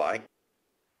going to supply.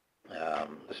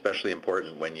 Especially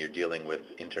important when you're dealing with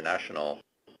international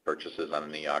purchases on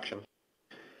an e-auction.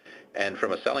 And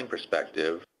from a selling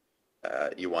perspective,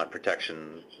 you want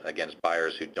protection against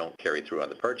buyers who don't carry through on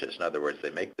the purchase. In other words, they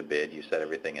make the bid, you set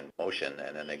everything in motion,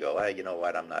 and then they go, hey, you know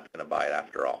what, I'm not going to buy it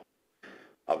after all.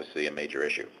 Obviously a major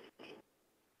issue.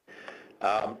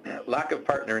 Lack of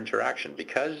partner interaction.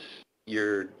 Because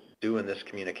you're doing this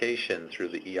communication through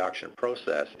the e-auction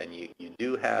process, and you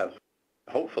do have,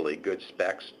 hopefully, good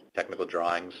specs, technical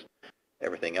drawings,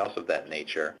 everything else of that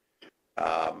nature,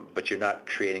 but you're not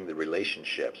creating the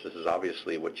relationships. This is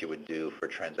obviously what you would do for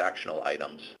transactional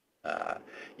items.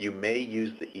 You may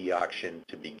use the e-auction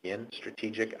to begin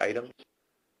strategic items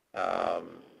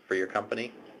for your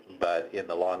company, but in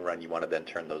the long run, you want to then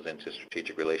turn those into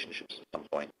strategic relationships at some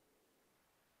point.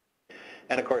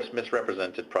 And of course,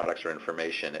 misrepresented products or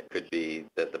information. It could be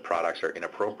that the products are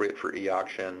inappropriate for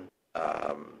e-auction,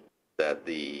 that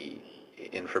the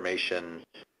information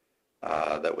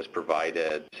that was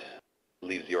provided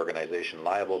leaves the organization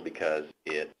liable because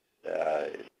it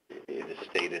is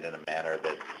stated in a manner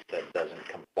that doesn't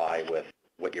comply with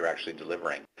what you're actually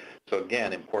delivering. So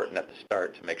again, important at the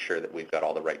start to make sure that we've got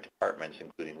all the right departments,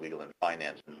 including legal and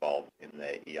finance, involved in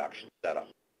the e-auction setup.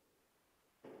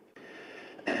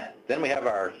 Then we have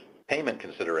our payment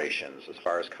considerations as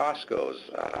far as cost goes.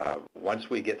 Once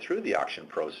we get through the auction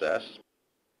process,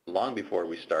 long before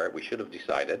we start, we should have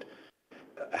decided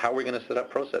how are we going to set up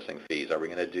processing fees? Are we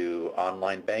going to do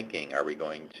online banking? Are we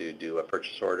going to do a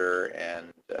purchase order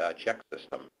and check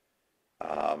system?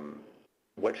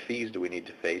 What fees do we need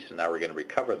to face, and how are we going to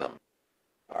recover them?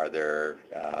 Are there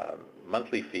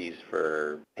monthly fees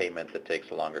for payment that takes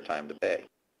a longer time to pay?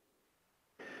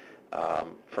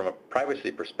 From a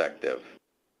privacy perspective,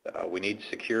 we need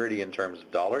security in terms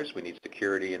of dollars. We need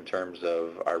security in terms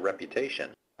of our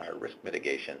reputation, our risk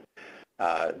mitigation.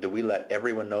 Do we let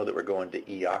everyone know that we're going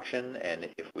to e-auction? And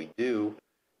if we do,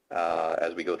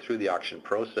 as we go through the auction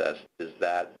process, does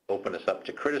that open us up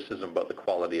to criticism about the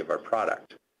quality of our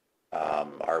product?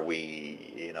 Are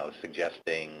we,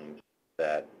 suggesting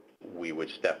that we would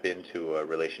step into a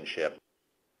relationship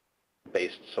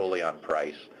based solely on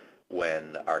price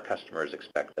when our customers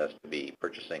expect us to be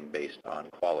purchasing based on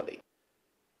quality?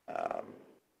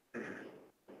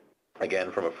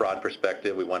 Again, from a fraud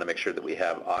perspective, we want to make sure that we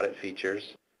have audit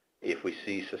features. If we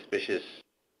see suspicious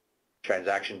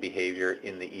transaction behavior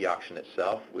in the e-auction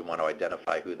itself, we want to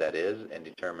identify who that is and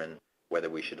determine whether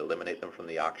we should eliminate them from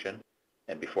the auction.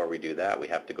 And before we do that, we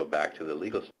have to go back to the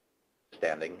legal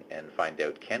standing and find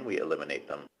out, can we eliminate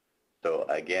them? So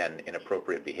again,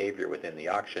 inappropriate behavior within the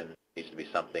auction needs to be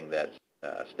something that's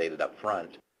stated up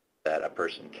front, that a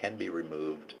person can be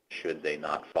removed should they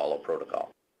not follow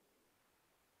protocol.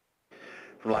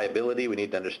 From liability, we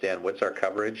need to understand what's our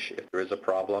coverage if there is a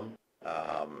problem,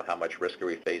 how much risk are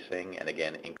we facing, and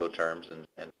again, Incoterms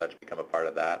and such become a part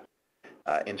of that.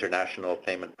 International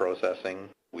payment processing,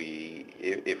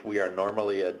 if we are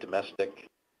normally a domestic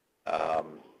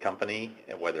company,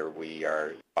 whether we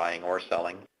are buying or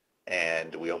selling,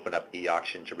 and we open up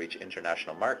e-auction to reach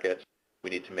international markets,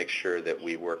 we need to make sure that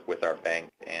we work with our bank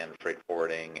and freight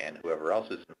forwarding and whoever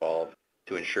else is involved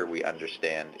to ensure we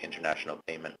understand international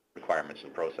payment requirements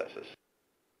and processes.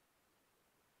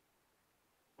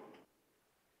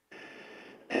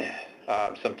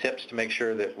 Some tips to make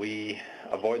sure that we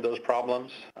avoid those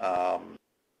problems.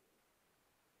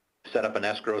 Set up an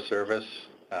escrow service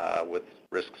with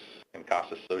risks and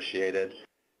costs associated.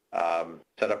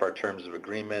 Set up our terms of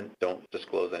agreement. Don't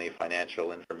disclose any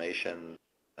financial information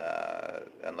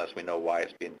unless we know why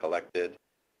it's being collected.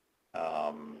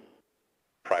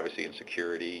 Privacy and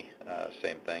security,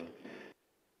 same thing.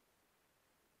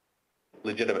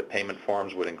 Legitimate payment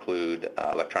forms would include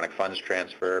electronic funds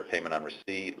transfer, payment on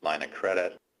receipt, line of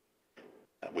credit.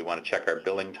 We want to check our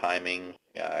billing timing.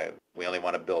 We only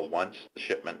want to bill once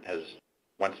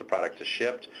the product is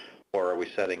shipped, or are we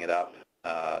setting it up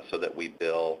so that we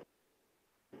bill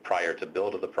prior to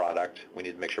build of the product? We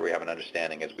need to make sure we have an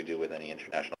understanding, as we do with any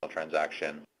international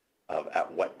transaction, of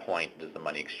at what point does the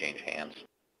money exchange hands.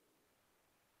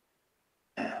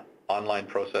 Online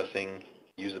processing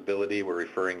usability, we're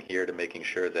referring here to making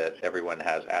sure that everyone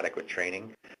has adequate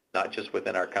training, not just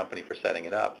within our company for setting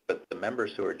it up, but the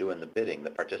members who are doing the bidding,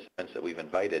 the participants that we've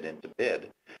invited in to bid.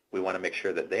 We want to make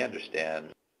sure that they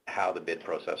understand how the bid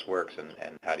process works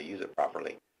and how to use it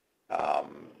properly.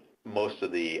 Most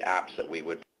of the apps that we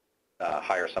would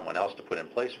hire someone else to put in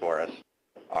place for us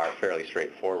are fairly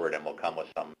straightforward and will come with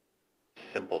some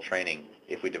simple training.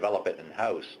 If we develop it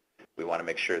in-house, we want to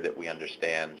make sure that we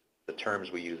understand the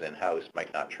terms we use in-house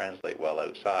might not translate well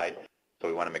outside, so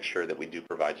we want to make sure that we do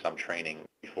provide some training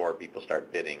before people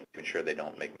start bidding to ensure they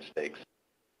don't make mistakes.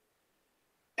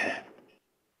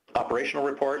 Operational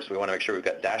reports, we want to make sure we've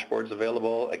got dashboards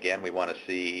available. Again, we want to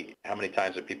see how many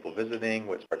times are people visiting,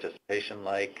 what's participation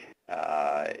like,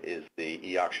 is the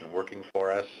e-auction working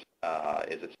for us,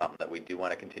 is it something that we do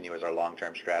want to continue as our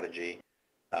long-term strategy.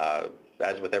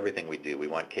 As with everything we do, we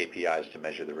want KPIs to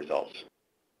measure the results.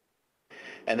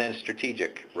 And then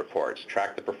strategic reports,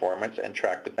 track the performance and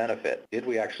track the benefit. Did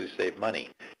we actually save money?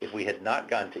 If we had not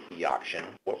gone to e-auction,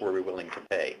 what were we willing to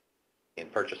pay in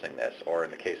purchasing this? Or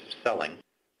in the case of selling,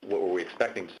 what were we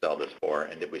expecting to sell this for,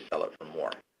 and did we sell it for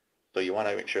more? So you want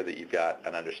to make sure that you've got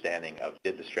an understanding of,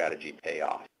 did the strategy pay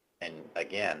off? And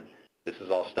again, this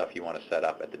is all stuff you want to set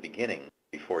up at the beginning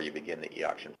before you begin the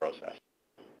e-auction process.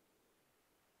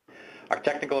 Our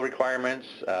technical requirements,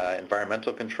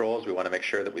 environmental controls, we want to make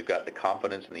sure that we've got the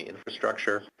confidence in the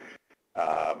infrastructure.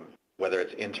 Whether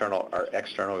it's internal or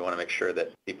external, we want to make sure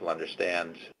that people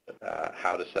understand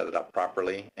how to set it up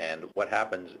properly and what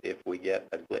happens if we get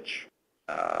a glitch,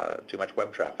 too much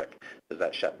web traffic. Does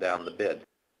that shut down the bid?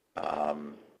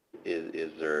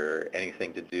 Is there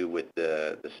anything to do with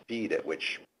the speed at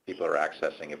which people are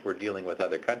accessing? If we're dealing with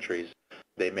other countries,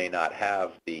 they may not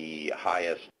have the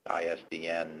highest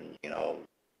ISDN,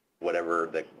 whatever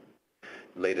the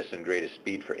latest and greatest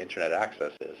speed for internet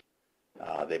access is.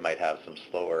 They might have some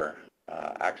slower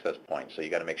access points. So you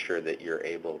got to make sure that you're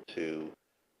able to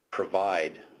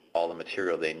provide all the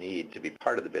material they need to be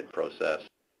part of the bid process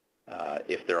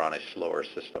if they're on a slower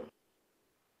system.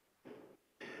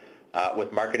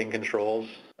 With marketing controls,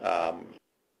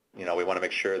 We want to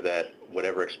make sure that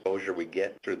whatever exposure we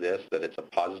get through this, that it's a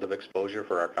positive exposure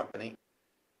for our company.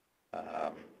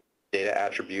 Data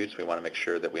attributes, we want to make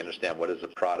sure that we understand what is the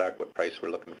product, what price we're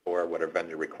looking for, what are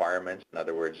vendor requirements. In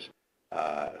other words,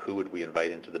 who would we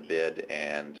invite into the bid,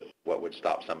 and what would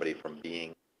stop somebody from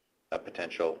being a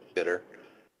potential bidder.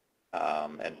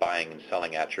 And buying and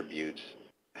selling attributes,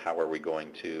 how are we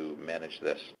going to manage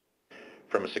this?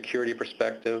 From a security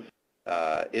perspective,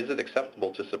 is it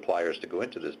acceptable to suppliers to go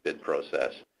into this bid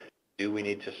process? Do we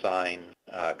need to sign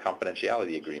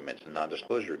confidentiality agreements and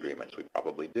non-disclosure agreements? We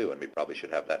probably do, and we probably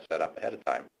should have that set up ahead of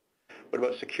time. What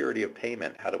about security of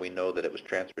payment? How do we know that it was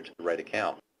transferred to the right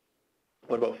account?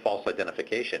 What about false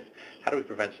identification? How do we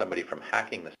prevent somebody from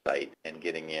hacking the site and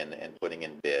getting in and putting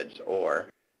in bids, or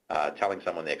telling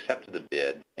someone they accepted the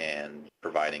bid and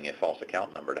providing a false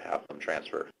account number to have them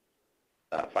transfer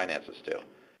finances to?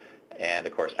 And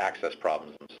of course, access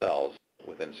problems themselves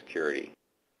within security.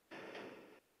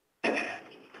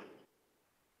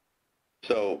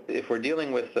 So if we're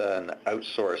dealing with an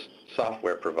outsourced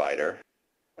software provider,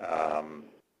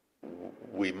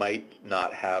 we might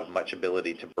not have much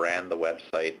ability to brand the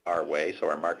website our way, so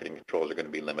our marketing controls are going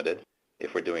to be limited.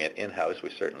 If we're doing it in-house,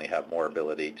 we certainly have more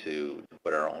ability to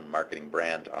put our own marketing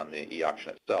brand on the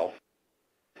e-auction itself.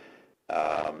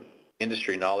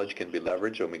 Industry knowledge can be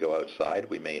leveraged when we go outside.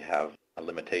 We may have a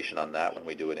limitation on that when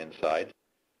we do it inside.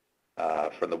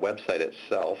 From the website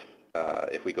itself,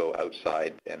 if we go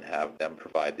outside and have them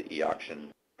provide the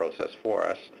e-auction process for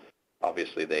us,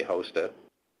 obviously they host it.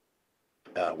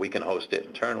 We can host it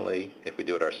internally if we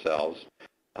do it ourselves.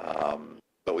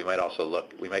 But we might also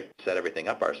we might set everything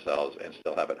up ourselves and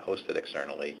still have it hosted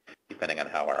externally, depending on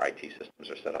how our IT systems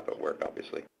are set up at work,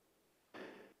 obviously.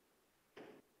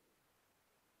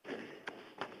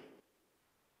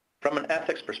 From an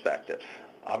ethics perspective,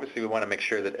 obviously we want to make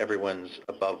sure that everyone's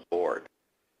above board.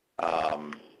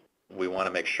 We want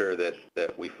to make sure that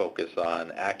we focus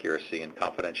on accuracy and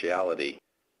confidentiality,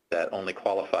 that only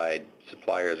qualified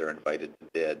suppliers are invited to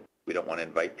bid. We don't want to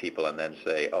invite people and then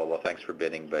say, oh, well, thanks for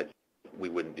bidding, but we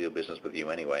wouldn't do business with you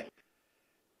anyway.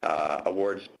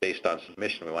 Awards based on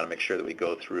submission, we want to make sure that we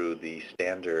go through the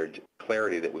standard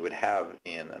clarity that we would have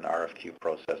in an RFQ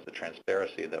process, the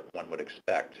transparency that one would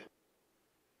expect.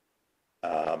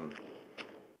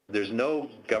 There's no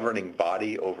governing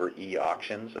body over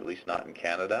e-auctions, at least not in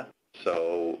Canada,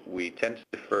 so we tend to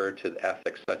defer to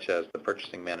ethics such as the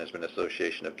Purchasing Management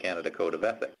Association of Canada Code of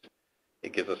Ethics.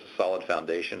 It gives us a solid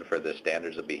foundation for the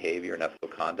standards of behavior and ethical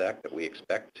conduct that we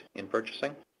expect in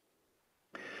purchasing.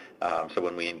 So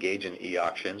when we engage in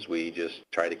e-auctions, we just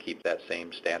try to keep that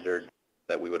same standard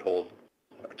that we would hold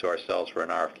to ourselves for an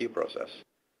RFQ process.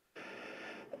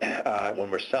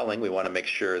 When we're selling, we want to make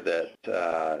sure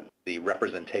that the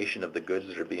representation of the goods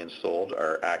that are being sold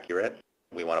are accurate.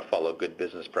 We want to follow good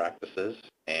business practices,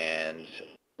 and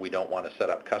we don't want to set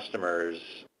up customers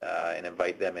and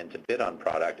invite them in to bid on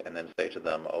product and then say to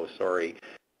them, oh, sorry,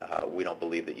 we don't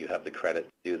believe that you have the credit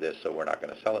to do this, so we're not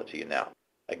going to sell it to you now.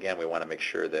 Again, we want to make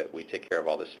sure that we take care of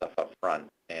all this stuff up front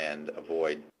and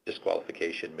avoid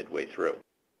disqualification midway through.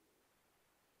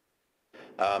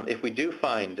 If we do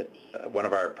find one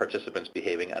of our participants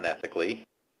behaving unethically,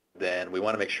 then we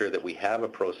want to make sure that we have a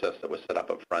process that was set up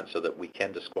front so that we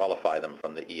can disqualify them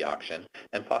from the e-auction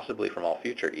and possibly from all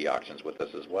future e-auctions with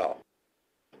us as well.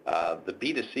 The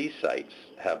B2C sites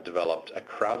have developed a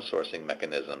crowdsourcing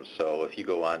mechanism. So if you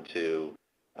go on to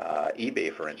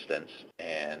eBay, for instance,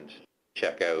 and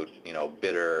check out,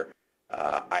 bidder,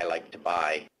 I like to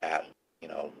buy at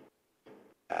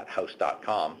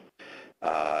house.com,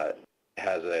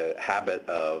 has a habit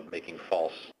of making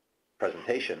false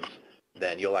presentations,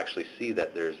 then you'll actually see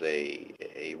that there's a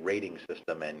rating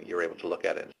system, and you're able to look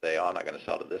at it and say, oh, I'm not going to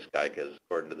sell to this guy because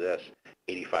according to this,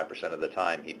 85% of the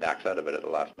time he backs out of it at the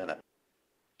last minute.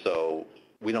 So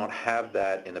we don't have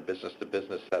that in a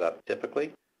business-to-business setup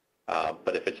typically,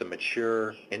 but if it's a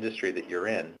mature industry that you're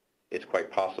in, it's quite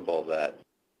possible that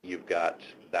you've got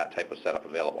that type of setup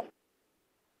available.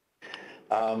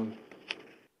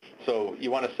 So you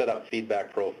want to set up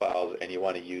feedback profiles, and you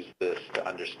want to use this to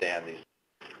understand these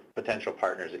potential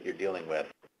partners that you're dealing with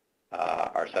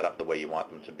are set up the way you want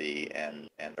them to be, and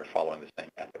they're following the same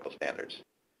ethical standards.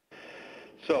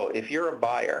 So if you're a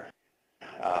buyer,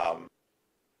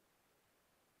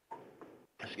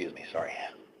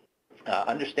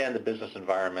 understand the business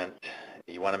environment.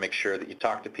 You want to make sure that you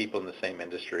talk to people in the same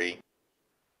industry.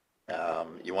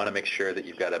 You want to make sure that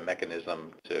you've got a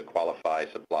mechanism to qualify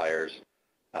suppliers,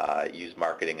 use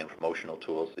marketing and promotional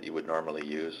tools that you would normally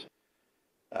use.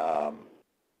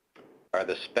 Are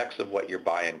the specs of what you're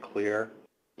buying clear?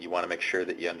 You want to make sure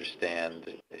that you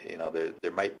understand,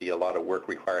 there might be a lot of work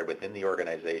required within the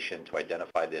organization to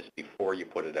identify this before you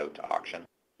put it out to auction.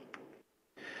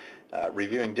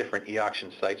 Reviewing different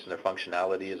e-auction sites and their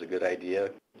functionality is a good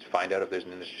idea. Find out if there's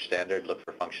an industry standard, look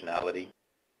for functionality.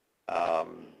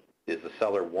 Is the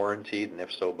seller warranted, and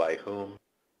if so, by whom?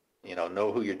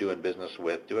 Know who you're doing business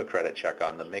with, do a credit check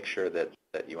on them, make sure that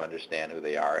you understand who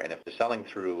they are, and if they're selling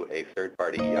through a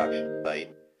third-party e-auction site,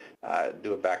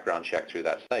 do a background check through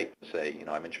that site and say,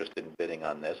 I'm interested in bidding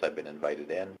on this, I've been invited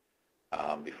in.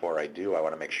 Before I do, I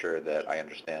want to make sure that I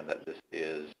understand that this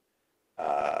is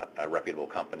a reputable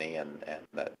company and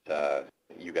that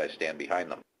you guys stand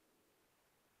behind them.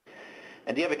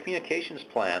 And do you have a communications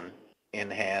plan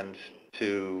in hand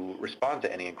to respond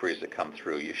to any inquiries that come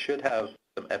through? You should have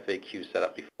some FAQs set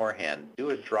up beforehand. Do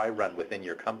a dry run within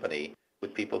your company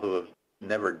with people who have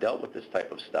never dealt with this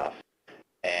type of stuff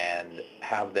and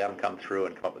have them come through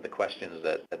and come up with the questions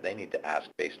that they need to ask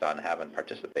based on having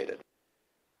participated.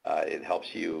 It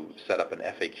helps you set up an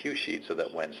FAQ sheet so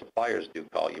that when suppliers do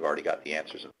call, you've already got the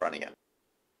answers in front of you.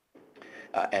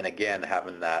 And again,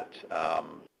 having that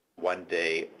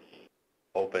one-day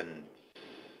open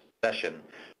session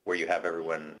where you have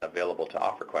everyone available to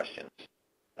offer questions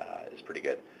is pretty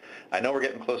good. I know we're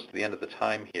getting close to the end of the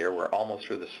time here. We're almost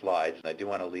through the slides, and I do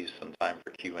want to leave some time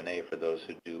for Q&A for those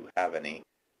who do have any.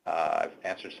 I've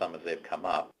answered some as they've come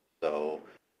up. So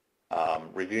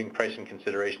reviewing pricing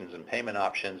considerations and payment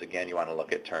options, again, you want to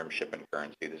look at term, ship, and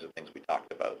currency. These are things we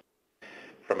talked about.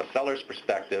 From a seller's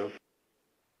perspective,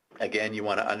 again, you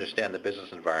want to understand the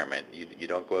business environment. You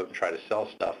don't go out and try to sell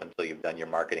stuff until you've done your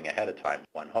marketing ahead of time,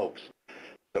 one hopes.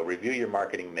 So review your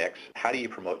marketing mix. How do you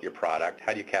promote your product?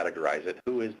 How do you categorize it?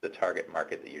 Who is the target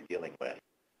market that you're dealing with?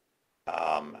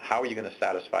 How are you going to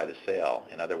satisfy the sale?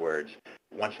 In other words,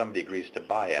 once somebody agrees to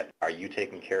buy it, are you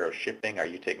taking care of shipping? Are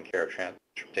you taking care of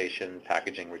transportation,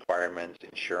 packaging requirements,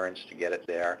 insurance to get it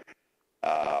there?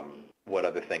 What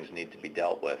other things need to be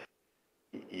dealt with?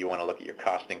 You want to look at your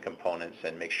costing components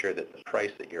and make sure that the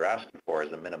price that you're asking for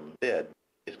as a minimum bid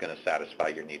is going to satisfy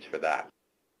your needs for that.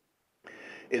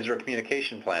 Is there a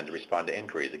communication plan to respond to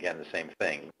inquiries? Again, the same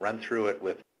thing. Run through it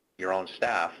with your own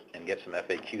staff and get some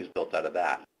FAQs built out of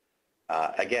that.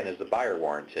 Again, is the buyer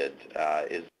warranted?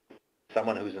 Is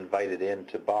someone who's invited in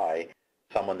to buy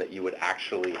someone that you would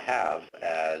actually have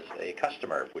as a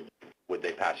customer? Would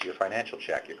they pass your financial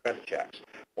check, your credit checks?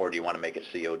 Or do you want to make it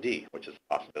COD, which is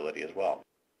a possibility as well,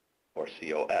 or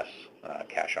COS,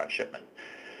 cash on shipment?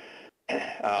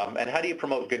 And how do you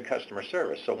promote good customer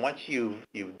service? So once you've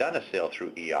done a sale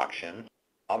through e-auction,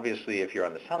 obviously if you're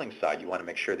on the selling side, you want to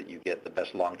make sure that you get the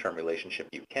best long-term relationship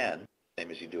you can, same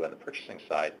as you do on the purchasing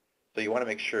side. So you want to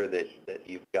make sure that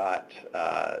you've got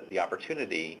the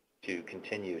opportunity to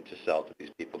continue to sell to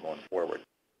these people going forward.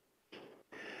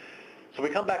 So we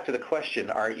come back to the question,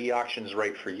 are e-auctions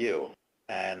right for you?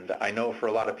 And I know for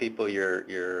a lot of people,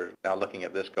 you're now looking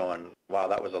at this going, wow,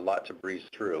 that was a lot to breeze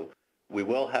through. We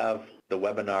will have the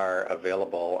webinar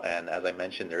available, and as I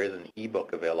mentioned, there is an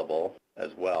ebook available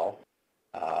as well,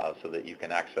 so that you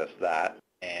can access that.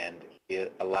 And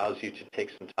it allows you to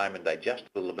take some time and digest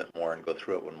it a little bit more and go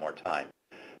through it one more time.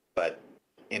 But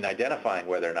in identifying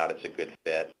whether or not it's a good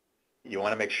fit, you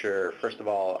want to make sure, first of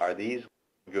all, are these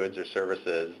goods or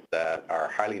services that are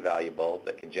highly valuable,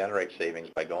 that can generate savings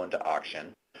by going to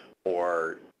auction,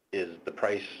 or is the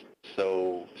price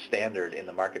so standard in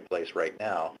the marketplace right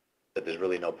now that there's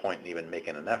really no point in even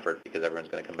making an effort because everyone's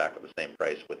going to come back with the same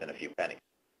price within a few pennies?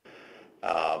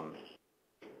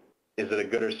 Is it a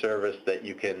good or service that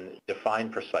you can define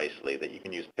precisely, that you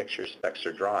can use pictures, specs,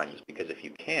 or drawings? Because if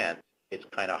you can't, it's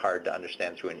kind of hard to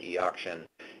understand through an e-auction,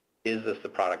 is this the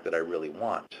product that I really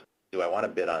want? Do I want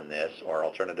to bid on this? Or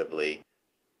alternatively,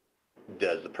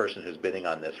 does the person who's bidding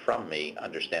on this from me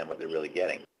understand what they're really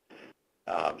getting?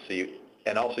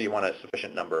 And also you want a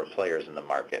sufficient number of players in the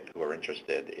market who are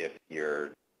interested. If you're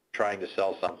trying to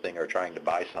sell something or trying to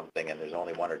buy something and there's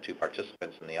only one or two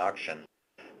participants in the auction,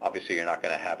 obviously you're not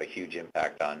going to have a huge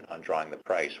impact on drawing the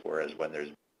price, whereas when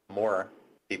there's more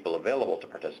people available to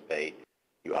participate,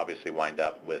 you obviously wind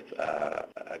up with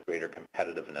a greater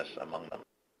competitiveness among them.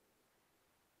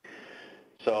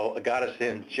 So I got us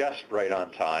in just right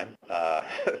on time.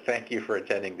 Thank you for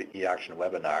attending the e-auction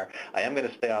webinar. I am going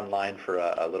to stay online for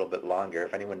a little bit longer.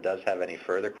 If anyone does have any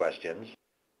further questions,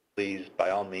 please, by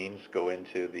all means, go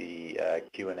into the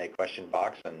Q&A question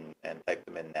box and type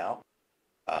them in now.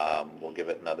 We'll give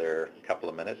it another couple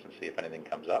of minutes and see if anything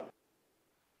comes up.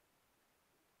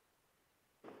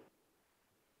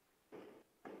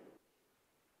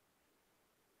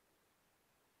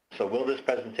 So will this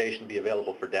presentation be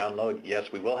available for download?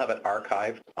 Yes, we will have it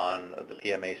archived on the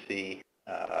PMAC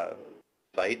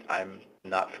site. I'm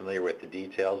not familiar with the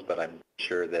details, but I'm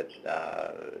sure that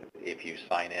if you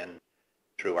sign in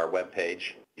through our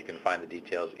webpage, you can find the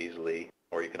details easily,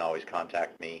 or you can always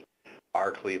contact me,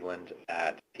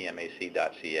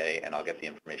 rcleveland@pmac.ca, and I'll get the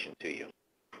information to you.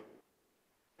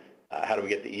 How do we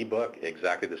get the ebook?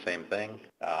 Exactly the same thing.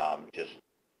 Just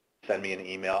send me an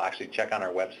email. Actually, check on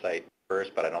our website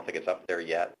first, but I don't think it's up there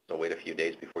yet, so wait a few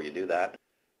days before you do that.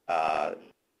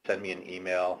 Send me an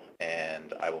email,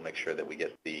 and I will make sure that we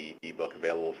get the ebook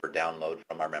available for download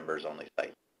from our members-only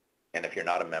site. And if you're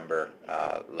not a member,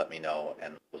 let me know,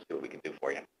 and we'll see what we can do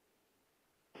for you.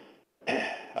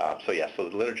 So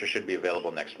the literature should be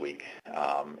available next week.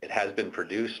 It has been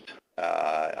produced.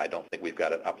 I don't think we've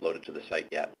got it uploaded to the site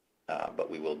yet, but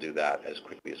we will do that as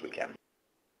quickly as we can.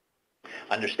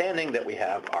 Understanding that we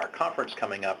have our conference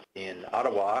coming up in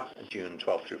Ottawa, June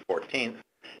 12th through 14th,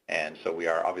 and so we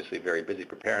are obviously very busy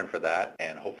preparing for that,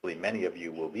 and hopefully many of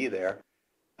you will be there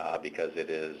because it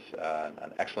is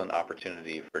an excellent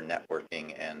opportunity for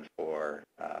networking and for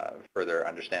further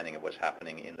understanding of what's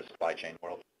happening in the supply chain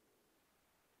world.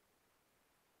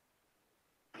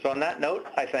 So on that note,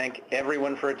 I thank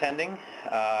everyone for attending.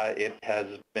 It has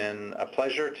been a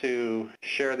pleasure to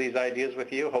share these ideas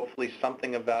with you. Hopefully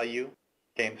something of value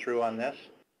came through on this.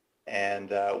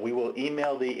 And we will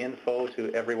email the info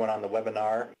to everyone on the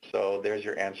webinar. So there's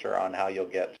your answer on how you'll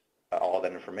get all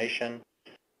that information.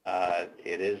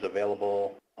 It is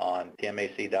available on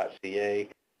pmac.ca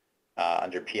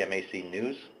under PMAC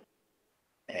News.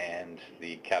 And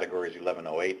the category is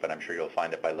 1108, but I'm sure you'll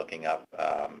find it by looking up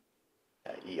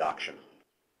e-auction.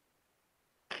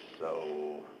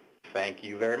 So thank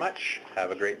you very much.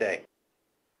 Have a great day.